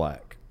kettle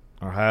black,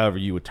 or however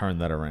you would turn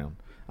that around.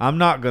 I'm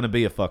not going to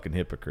be a fucking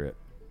hypocrite.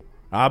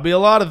 I'll be a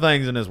lot of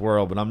things in this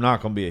world, but I'm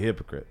not going to be a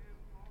hypocrite.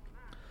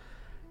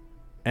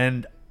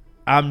 And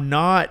I'm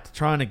not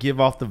trying to give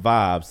off the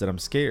vibes that I'm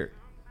scared.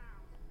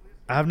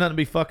 I have nothing to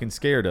be fucking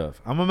scared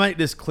of. I'm going to make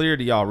this clear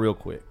to y'all real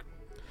quick.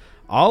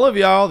 All of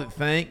y'all that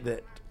think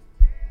that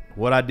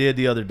what I did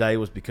the other day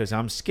was because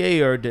I'm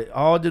scared that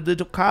all the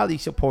little Kylie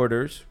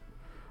supporters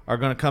are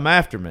going to come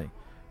after me.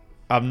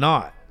 I'm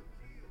not.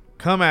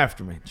 Come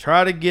after me.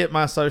 Try to get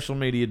my social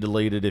media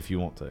deleted if you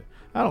want to.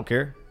 I don't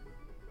care.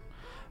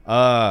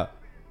 The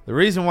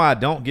reason why I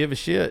don't give a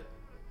shit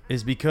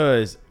is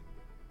because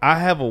I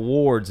have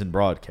awards in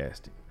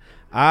broadcasting.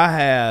 I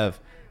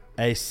have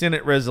a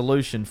Senate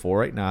resolution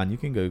 489, you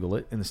can Google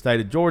it, in the state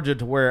of Georgia,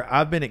 to where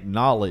I've been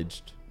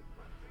acknowledged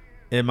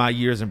in my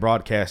years in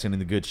broadcasting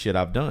and the good shit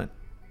I've done.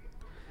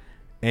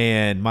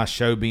 And my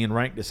show being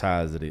ranked as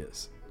high as it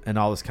is. And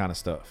all this kind of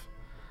stuff.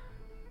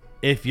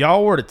 If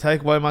y'all were to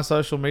take away my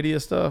social media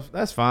stuff,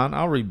 that's fine.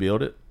 I'll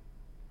rebuild it.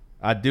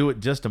 I do it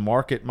just to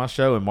market my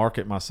show and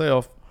market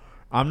myself.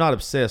 I'm not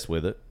obsessed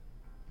with it.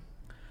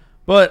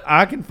 But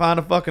I can find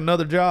a fucking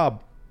another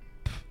job.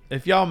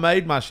 If y'all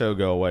made my show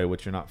go away,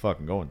 which you're not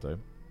fucking going to,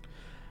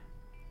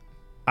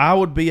 I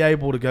would be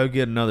able to go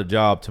get another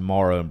job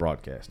tomorrow in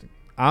broadcasting.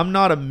 I'm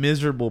not a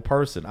miserable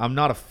person. I'm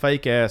not a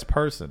fake ass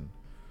person.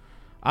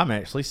 I'm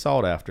actually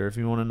sought after, if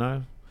you want to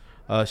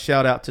know.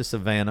 Shout out to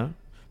Savannah,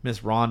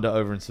 Miss Rhonda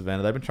over in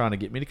Savannah. They've been trying to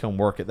get me to come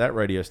work at that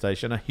radio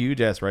station, a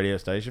huge ass radio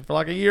station, for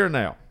like a year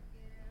now.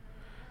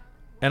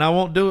 And I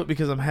won't do it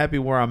because I'm happy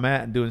where I'm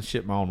at and doing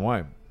shit my own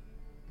way.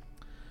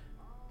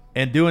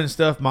 And doing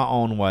stuff my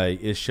own way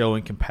is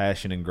showing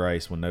compassion and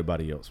grace when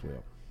nobody else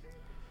will.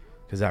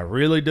 Because I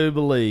really do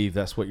believe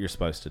that's what you're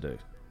supposed to do.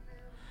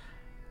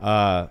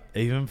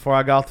 Even before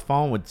I got off the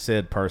phone with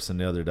said person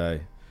the other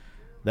day,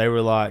 they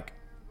were like,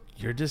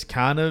 you're just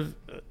kind of,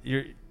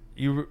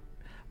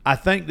 I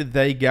think that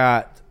they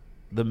got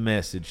the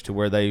message to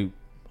where they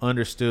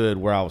understood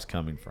where I was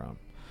coming from.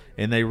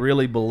 And they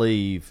really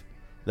believe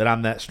that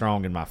I'm that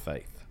strong in my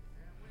faith.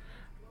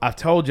 I've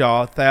told y'all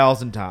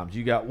 1,000 times,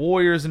 you got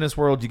warriors in this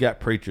world, you got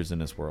preachers in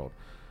this world.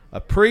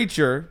 A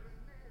preacher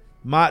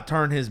might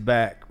turn his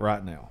back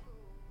right now.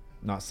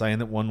 Not saying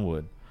that one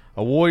would.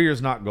 A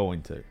warrior's not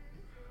going to.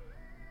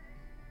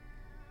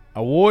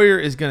 A warrior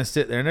is going to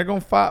sit there and they're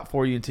going to fight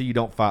for you until you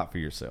don't fight for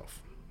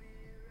yourself.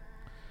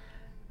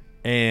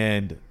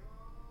 And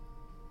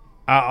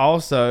I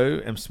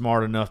also am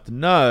smart enough to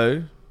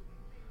know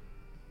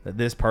that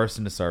this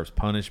person deserves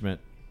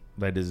punishment.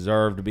 They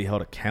deserve to be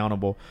held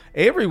accountable.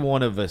 Every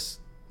one of us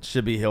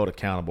should be held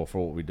accountable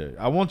for what we do.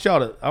 I want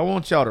y'all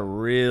to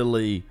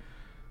really,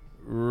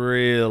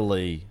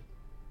 really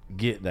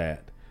get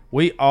that.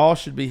 We all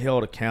should be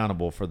held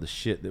accountable for the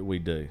shit that we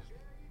do.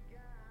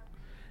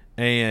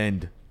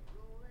 And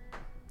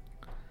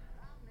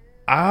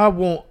I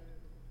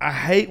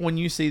hate when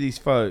you see these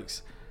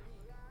folks.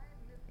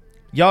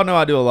 Y'all know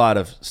I do a lot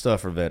of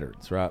stuff for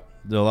veterans, right?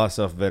 Do a lot of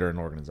stuff for veteran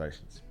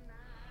organizations.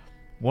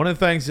 One of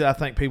the things that I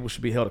think people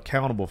should be held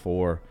accountable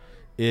for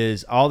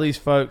is all these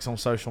folks on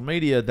social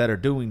media that are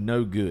doing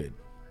no good,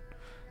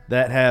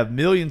 that have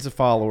millions of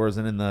followers,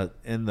 and in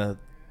the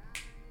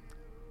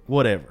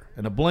whatever,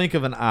 in a blink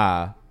of an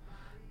eye,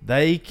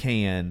 they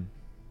can,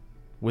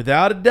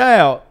 without a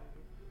doubt,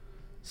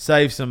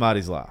 save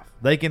somebody's life.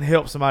 They can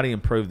help somebody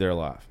improve their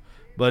life.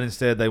 But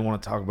instead they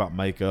want to talk about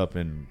makeup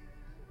and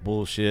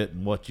bullshit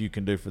and what you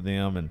can do for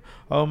them and,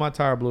 oh, my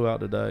tire blew out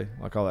today,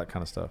 like all that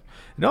kind of stuff.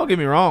 And don't get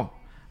me wrong.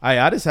 Hey,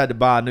 I just had to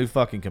buy a new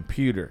fucking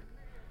computer.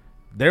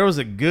 There was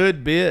a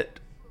good bit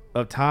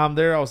of time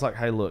there. I was like,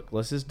 hey, look,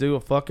 let's just do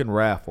a fucking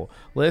raffle.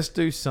 Let's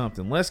do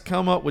something. Let's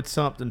come up with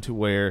something to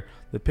where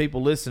the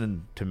people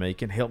listening to me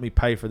can help me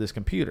pay for this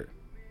computer.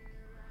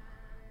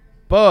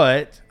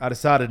 But I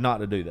decided not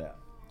to do that.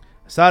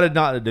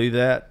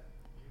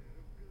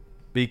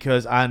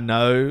 Because I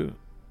know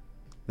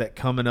that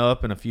coming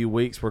up in a few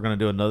weeks, we're going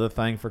to do another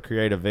thing for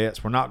Creative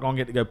Vets. We're not going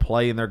to get to go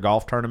play in their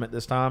golf tournament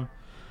this time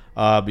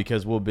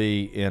because we'll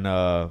be at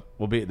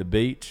the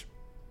beach.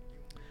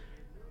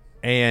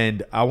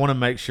 And I want to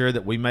make sure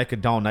that we make a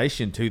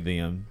donation to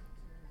them,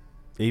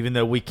 even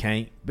though we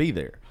can't be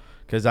there.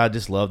 Because I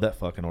just love that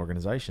fucking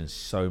organization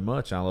so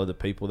much. I love the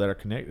people that are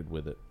connected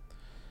with it.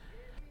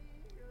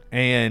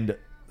 And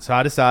so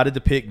I decided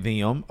to pick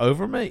them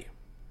over me.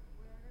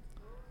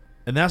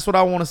 And that's what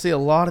I want to see a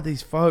lot of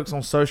these folks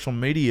on social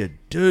media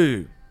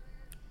do.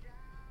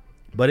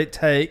 But it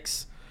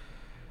takes,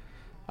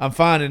 I'm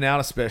finding out,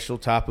 a special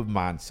type of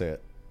mindset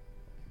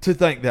to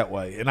think that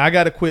way. And I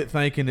got to quit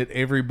thinking that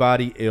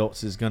everybody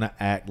else is going to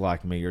act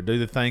like me or do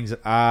the things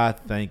that I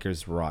think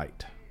is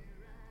right.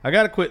 I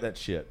got to quit that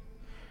shit.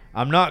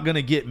 I'm not going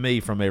to get me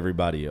from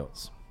everybody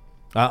else.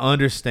 I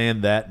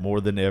understand that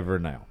more than ever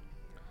now.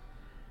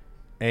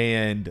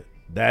 And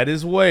that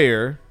is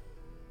where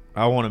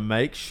I want to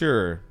make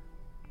sure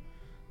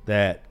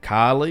that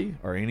Kylie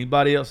or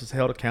anybody else is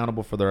held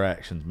accountable for their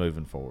actions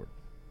moving forward.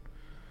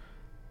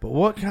 But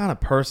what kind of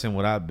person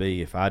would I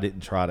be if I didn't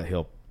try to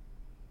help?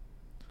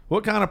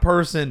 What kind of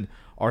person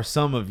are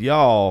some of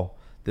y'all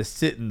that's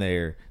sitting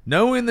there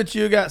knowing that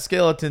you got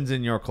skeletons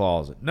in your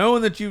closet,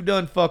 knowing that you've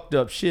done fucked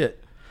up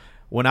shit?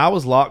 When I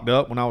was locked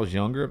up when I was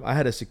younger, I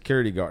had a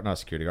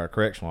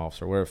correctional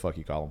officer, whatever the fuck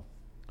you call him,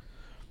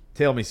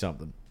 tell me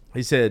something.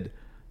 He said,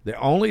 the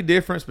only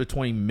difference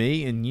between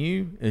me and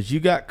you is you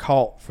got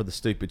caught for the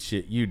stupid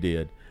shit you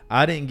did.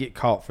 I didn't get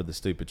caught for the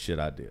stupid shit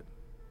I did.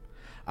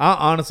 I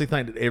honestly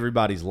think that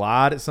everybody's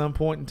lied at some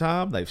point in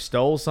time. They've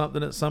stole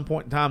something at some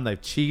point in time.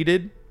 They've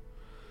cheated.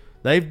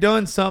 They've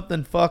done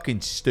something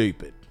fucking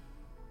stupid.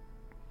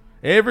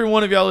 Every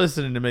one of y'all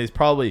listening to me is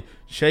probably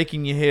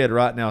shaking your head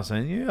right now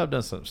saying, yeah, I've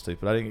done something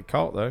stupid. I didn't get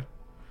caught, though.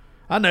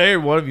 I know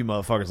every one of you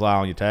motherfuckers lie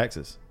on your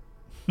taxes.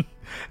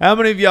 How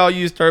many of y'all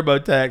use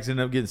TurboTax and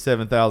end up getting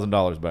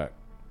 $7,000 back?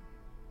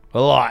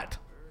 A lot.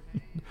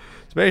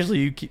 Especially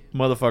you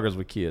motherfuckers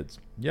with kids.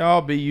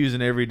 Y'all be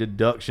using every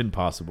deduction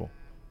possible.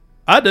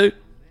 I do.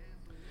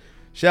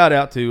 Shout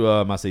out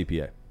to my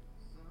CPA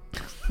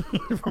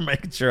for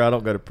making sure I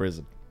don't go to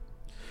prison.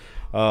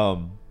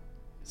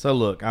 So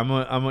look, I'm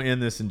gonna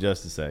end this in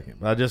just a second,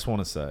 but I just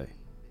want to say,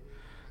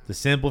 to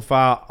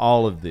simplify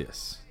all of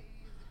this,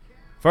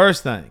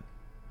 first thing,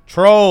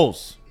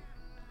 trolls.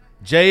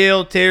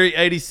 JL Terry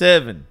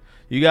 87.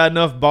 You got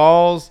enough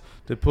balls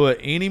to put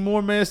any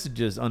more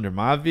messages under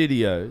my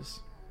videos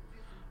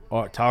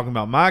or talking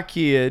about my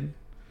kid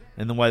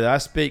and the way that I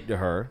speak to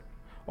her,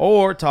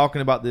 or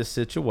talking about this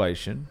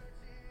situation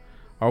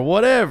or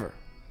whatever.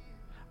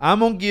 I'm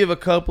going to give a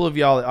couple of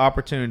y'all the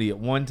opportunity at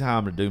one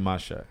time to do my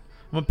show.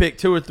 I'm going to pick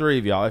 2 or 3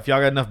 of y'all if y'all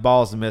got enough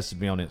balls to message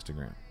me on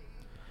Instagram.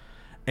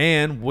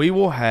 And we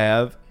will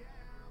have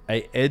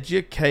a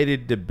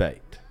educated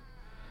debate.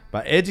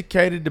 By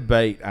educated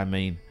debate, I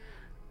mean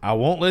I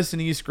won't listen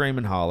to you scream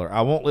and holler. I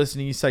won't listen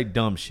to you say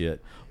dumb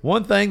shit.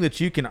 One thing that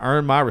you can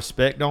earn my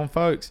respect on,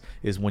 folks,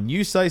 is when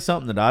you say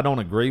something that I don't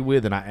agree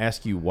with and I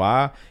ask you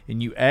why,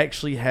 and you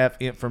actually have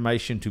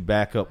information to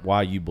back up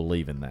why you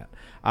believe in that.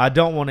 I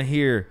don't want to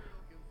hear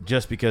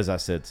just because I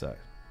said so,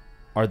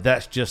 or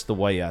that's just the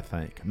way I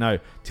think. No,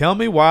 tell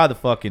me why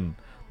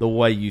the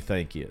way you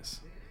think is.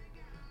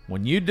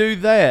 When you do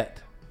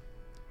that,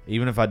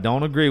 even if I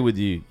don't agree with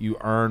you, you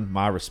earn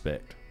my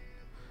respect.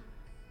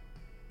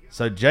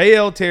 So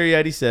JL Terry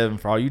 87,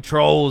 for all you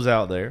trolls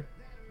out there,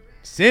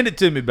 send it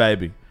to me,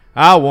 baby.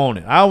 I want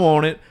it. I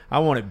want it. I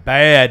want it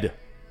bad.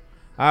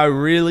 I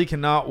really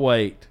cannot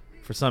wait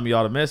for some of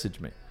y'all to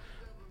message me.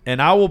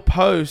 And I will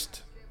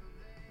post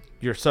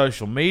your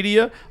social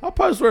media. I'll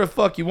post where the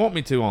fuck you want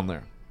me to on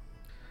there.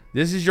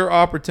 This is your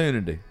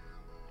opportunity.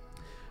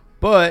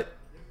 But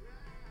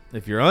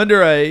if you're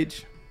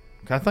underage,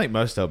 I think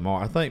most of them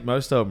are. I think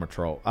most of them are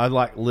trolls. I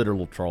like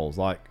literal trolls,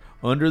 like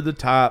under the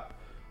type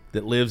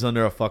that lives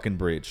under a fucking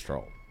bridge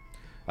troll.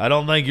 I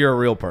don't think you're a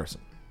real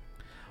person.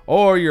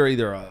 Or you're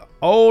either an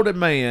old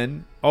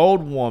man,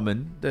 old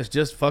woman that's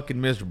just fucking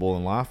miserable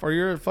in life, or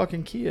you're a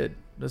fucking kid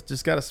that's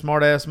just got a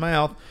smart ass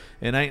mouth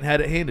and ain't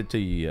had it handed to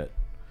you yet.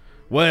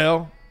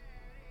 Well,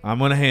 I'm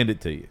going to hand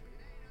it to you.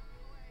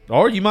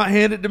 Or you might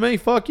hand it to me.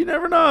 Fuck, you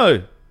never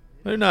know.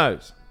 Who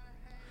knows?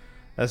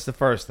 That's the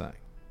first thing.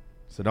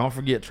 So don't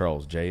forget,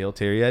 trolls. JL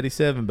Terry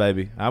 87,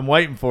 baby. I'm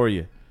waiting for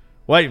you.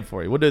 Waiting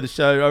for you. We'll do the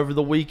show over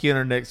the weekend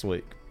or next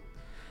week.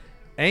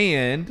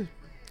 And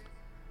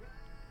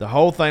the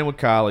whole thing with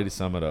Kylie, to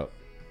sum it up,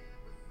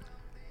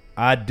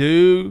 I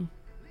do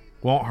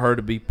want her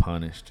to be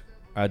punished.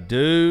 I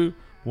do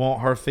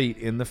want her feet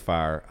in the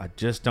fire. I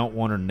just don't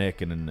want her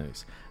neck in a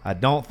noose. I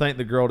don't think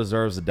the girl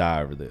deserves to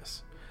die over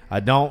this. I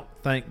don't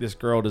think this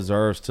girl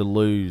deserves to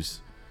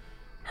lose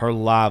her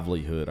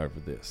livelihood over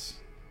this.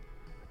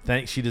 I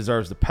think she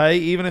deserves to pay,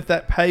 even if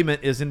that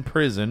payment is in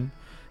prison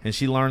and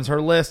she learns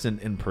her lesson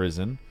in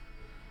prison.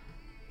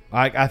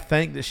 I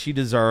think that she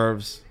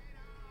deserves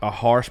a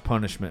harsh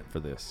punishment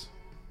for this.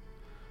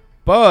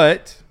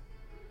 But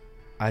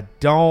I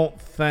don't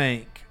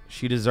think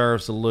she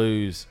deserves to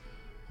lose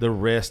the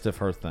rest of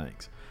her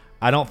things.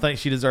 I don't think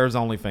she deserves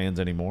OnlyFans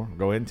anymore. I'll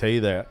go ahead and tell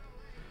you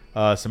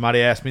that.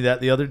 Somebody asked me that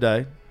the other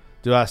day.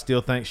 Do I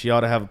still think she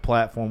ought to have a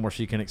platform where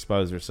she can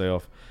expose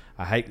herself?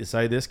 I hate to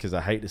say this because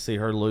I hate to see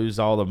her lose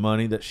all the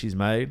money that she's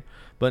made.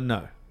 But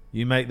no,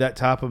 you make that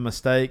type of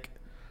mistake,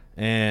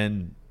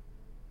 and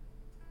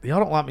y'all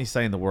don't like me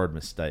saying the word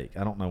mistake.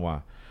 I don't know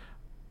why.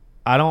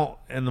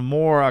 And the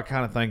more I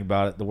kind of think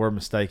about it, the word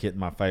mistake isn't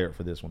my favorite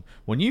for this one.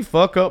 When you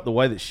fuck up the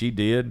way that she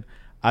did,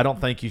 I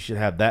don't think you should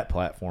have that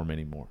platform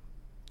anymore.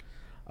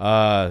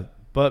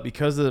 But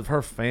because of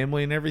her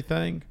family and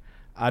everything,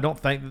 I don't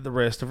think that the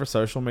rest of her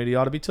social media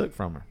ought to be took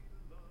from her.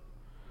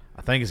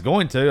 I think it's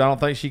going to. I don't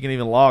think she can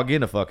even log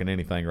into fucking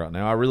anything right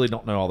now. I really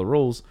don't know all the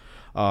rules.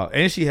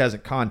 And she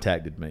hasn't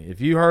contacted me.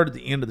 If you heard at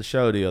the end of the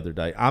show the other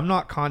day, I'm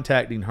not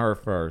contacting her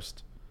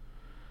first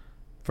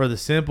for the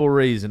simple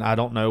reason I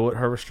don't know what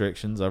her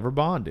restrictions of her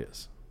bond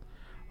is.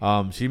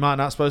 She might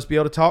not supposed to be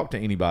able to talk to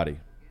anybody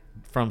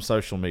from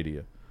social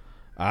media.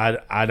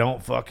 I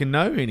don't fucking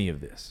know any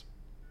of this.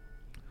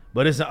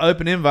 But it's an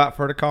open invite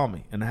for her to call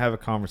me and to have a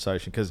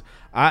conversation because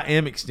I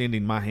am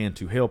extending my hand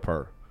to help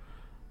her.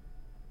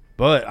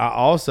 But I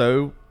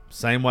also,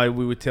 same way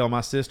we would tell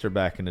my sister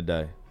back in the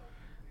day,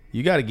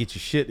 you got to get your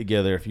shit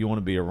together if you want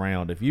to be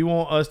around. If you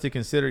want us to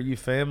consider you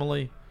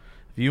family,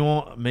 if you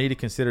want me to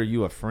consider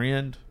you a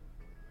friend,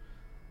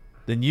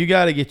 then you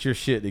got to get your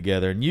shit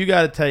together. And you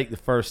got to take the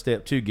first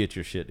step to get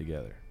your shit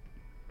together.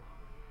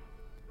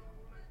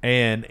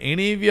 And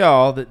any of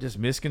y'all that just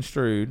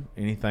misconstrued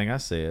anything I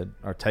said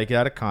or take it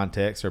out of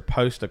context or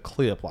post a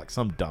clip like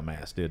some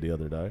dumbass did the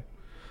other day,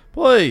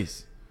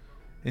 please,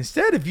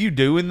 instead of you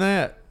doing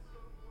that,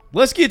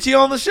 let's get you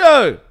on the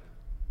show.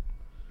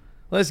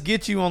 Let's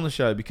get you on the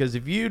show, because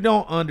if you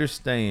don't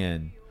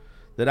understand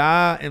that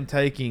I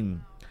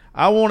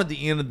want at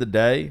the end of the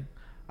day,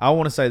 I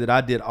want to say that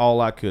I did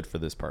all I could for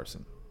this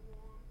person.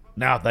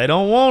 Now, if they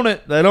don't want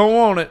it, they don't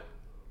want it.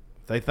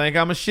 If they think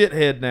I'm a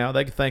shithead now,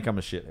 they can think I'm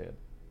a shithead.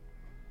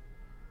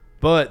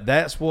 But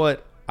that's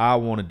what I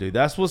want to do.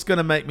 That's what's going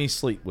to make me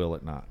sleep well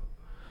at night.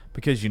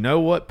 Because you know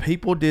what?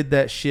 People did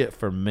that shit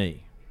for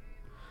me.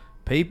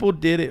 People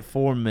did it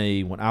for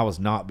me when I was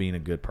not being a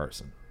good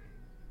person.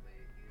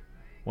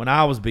 When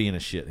I was being a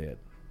shithead.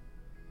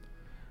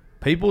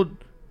 People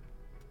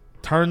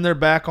turned their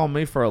back on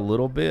me for a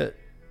little bit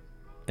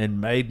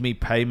and made me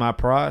pay my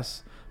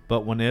price.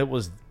 But when it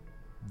was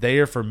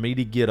there for me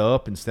to get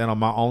up and stand on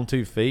my own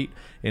 2 feet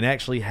and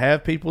actually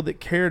have people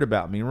that cared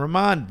about me and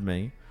reminded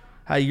me,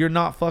 hey, you're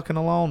not fucking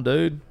alone,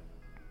 dude.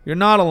 You're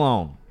not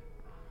alone.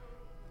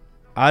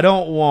 I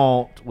don't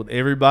want, with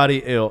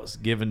everybody else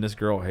giving this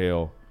girl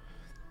hell,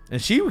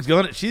 and she's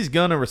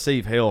gonna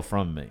receive hell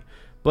from me,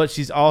 but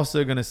she's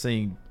also gonna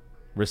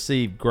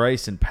receive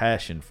grace and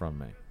passion from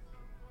me.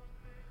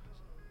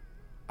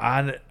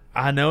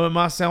 I know it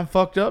might sound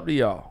fucked up to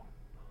y'all,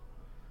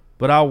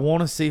 but I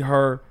want to see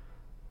her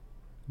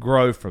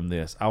grow from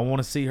this. I want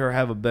to see her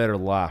have a better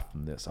life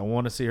from this. I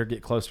want to see her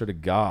get closer to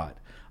God.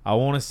 I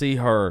want to see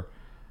her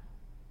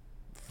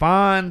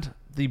find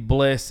the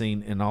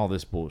blessing in all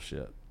this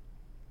bullshit.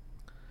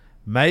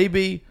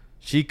 Maybe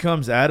she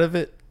comes out of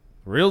it,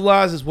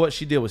 realizes what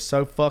she did was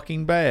so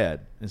fucking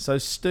bad and so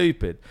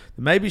stupid,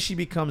 that maybe she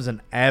becomes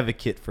an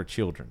advocate for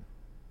children.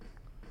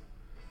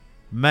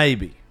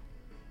 Maybe.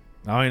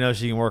 I don't even know if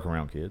she can work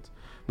around kids.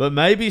 But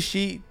maybe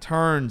she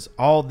turns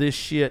all this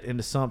shit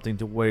into something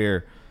to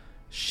where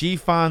she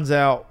finds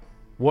out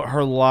what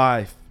her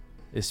life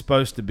is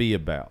supposed to be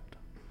about.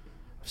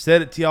 I've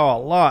said it to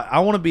y'all a lot. I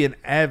want to be an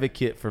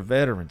advocate for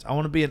veterans. I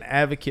want to be an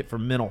advocate for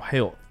mental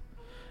health.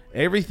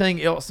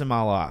 Everything else in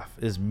my life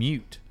is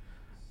mute.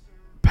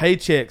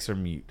 Paychecks are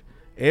mute.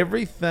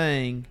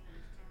 Everything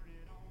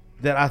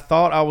that I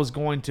thought I was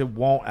going to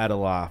want out of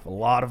life, a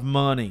lot of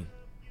money,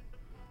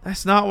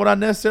 that's not what I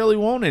necessarily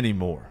want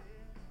anymore.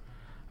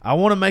 I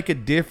want to make a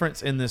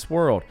difference in this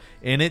world.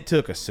 And it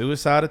took a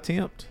suicide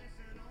attempt.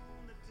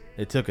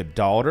 It took a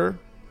daughter.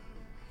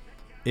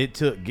 It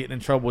took getting in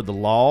trouble with the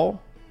law.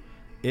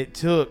 It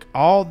took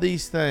all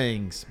these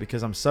things,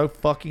 because I'm so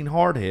fucking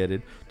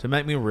hard-headed, to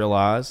make me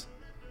realize.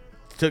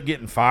 It took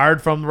getting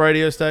fired from the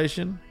radio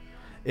station.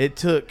 It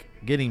took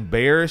getting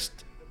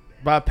embarrassed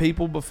by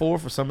people before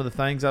for some of the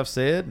things I've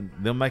said, and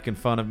them making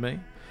fun of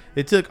me.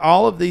 It took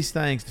all of these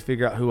things to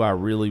figure out who I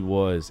really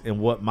was and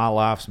what my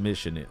life's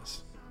mission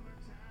is.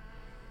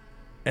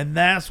 And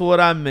that's what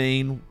I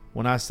mean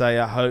when I say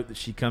I hope that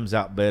she comes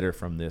out better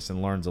from this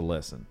and learns a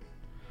lesson.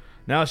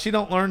 Now, if she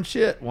don't learn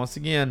shit, once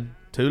again,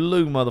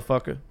 toodaloo,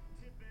 motherfucker.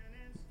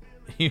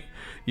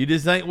 You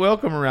just ain't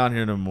welcome around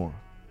here no more.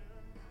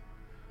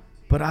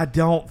 But I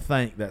don't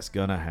think that's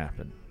going to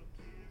happen.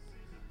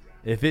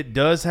 If it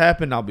does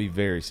happen, I'll be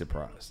very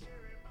surprised.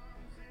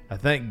 I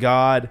think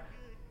God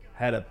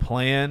had a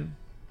plan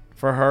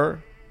for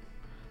her,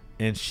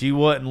 and she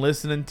wasn't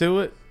listening to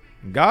it.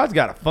 And God's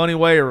got a funny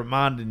way of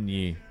reminding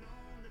you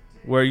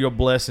where your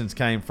blessings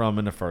came from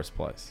in the first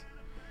place.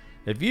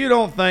 If you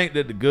don't think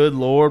that the good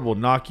Lord will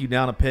knock you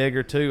down a peg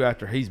or two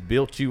after he's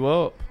built you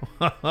up,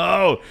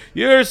 oh,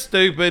 you're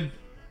stupid.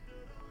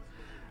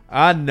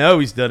 I know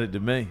he's done it to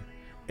me.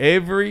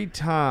 Every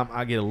time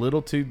I get a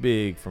little too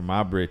big for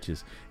my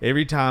britches,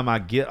 every time I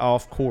get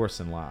off course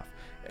in life,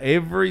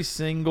 every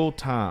single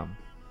time,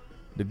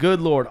 the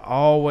good Lord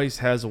always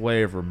has a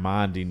way of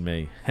reminding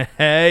me,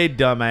 hey,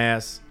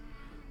 dumbass,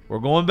 we're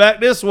going back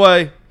this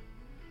way.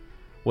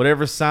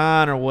 Whatever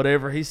sign or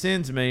whatever he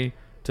sends me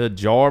to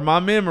jar my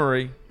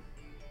memory,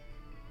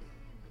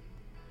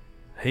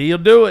 he'll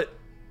do it.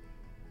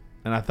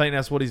 And I think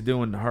that's what he's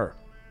doing to her.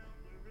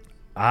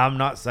 I'm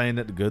not saying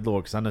that the good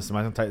Lord, because I know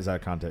somebody's going to take this out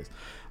of context.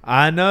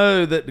 I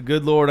know that the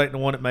good Lord ain't the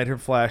one that made her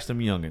flash them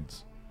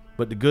youngins.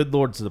 But the good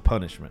Lord's the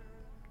punishment.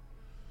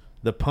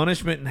 The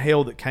punishment in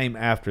hell that came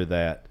after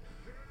that,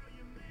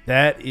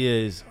 that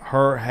is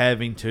her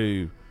having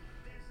to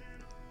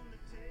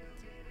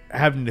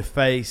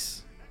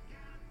face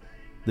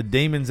the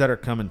demons that are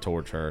coming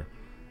towards her.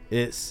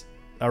 It's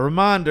a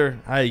reminder,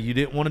 hey, you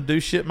didn't want to do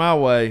shit my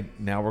way.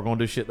 Now we're going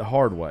to do shit the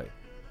hard way.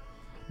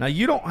 Now,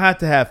 you don't have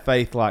to have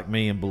faith like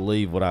me and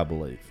believe what I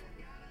believe.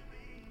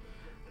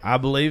 I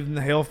believe in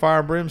the hellfire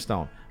and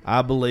brimstone.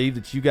 I believe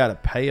that you got to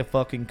pay a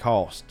fucking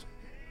cost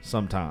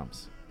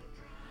sometimes.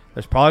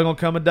 There's probably going to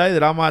come a day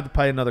that I might have to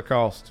pay another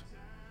cost.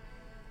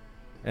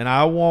 And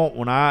I want,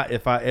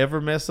 if I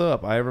ever mess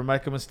up, I ever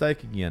make a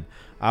mistake again,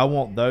 I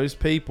want those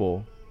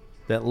people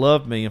that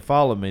love me and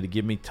follow me to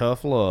give me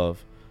tough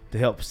love to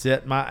help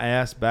set my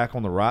ass back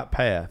on the right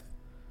path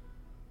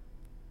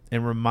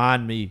and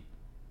remind me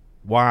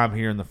why I'm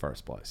here in the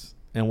first place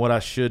and what I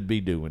should be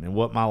doing and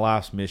what my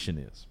life's mission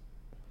is.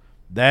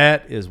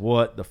 That is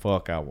what the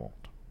fuck I want.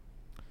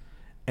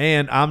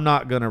 And I'm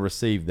not going to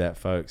receive that,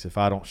 folks, if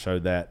I don't show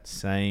that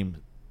same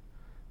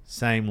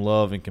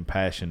love and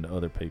compassion to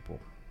other people.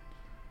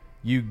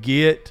 You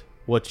get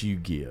what you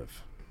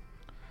give.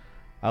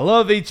 I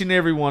love each and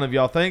every one of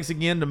y'all. Thanks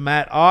again to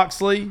Matt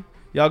Oxley.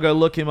 Y'all go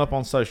look him up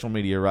on social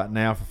media right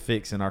now for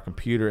fixing our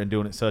computer and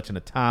doing it such in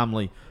a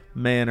timely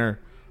manner.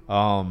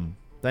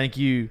 Thank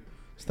you.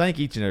 Thank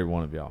each and every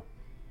one of y'all.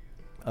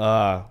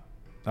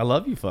 I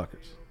love you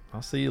fuckers.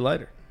 I'll see you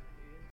later.